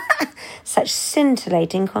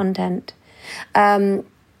scintillating content? I'm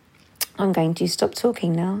going to stop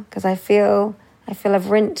talking now because I feel I've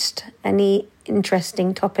rinsed any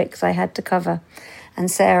interesting topics I had to cover. And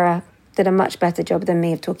Sarah did a much better job than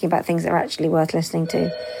me of talking about things that are actually worth listening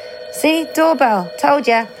to. See? Doorbell. Told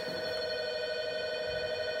ya.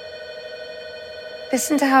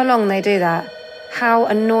 Listen to how long they do that. How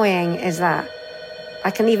annoying is that?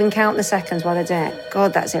 I can even count the seconds while they're doing it.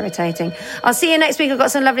 God, that's irritating. I'll see you next week. I've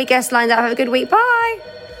got some lovely guests lined up. Have a good week. Bye.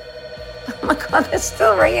 Oh my God, they're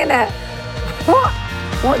still ringing it.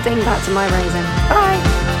 What dingbats am I raising?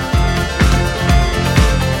 Bye.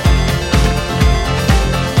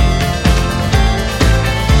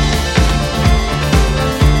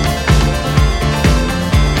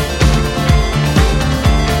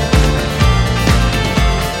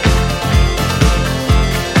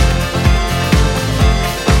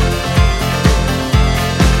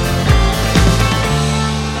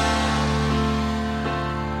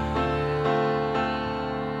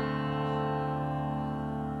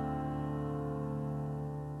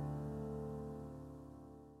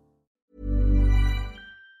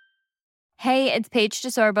 Hey, it's Paige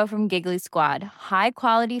DeSorbo from Giggly Squad. High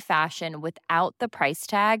quality fashion without the price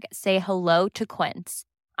tag. Say hello to Quince.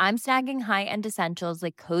 I'm snagging high-end essentials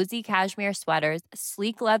like cozy cashmere sweaters,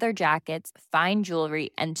 sleek leather jackets, fine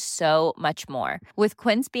jewelry, and so much more. With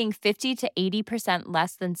Quince being 50 to 80%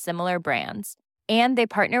 less than similar brands. And they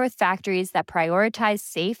partner with factories that prioritize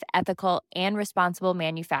safe, ethical, and responsible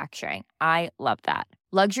manufacturing. I love that.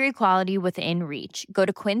 Luxury quality within reach. Go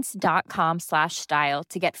to quince.com/style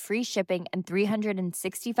to get free shipping and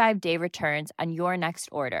 365-day returns on your next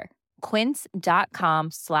order.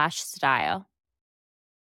 Quince.com/style.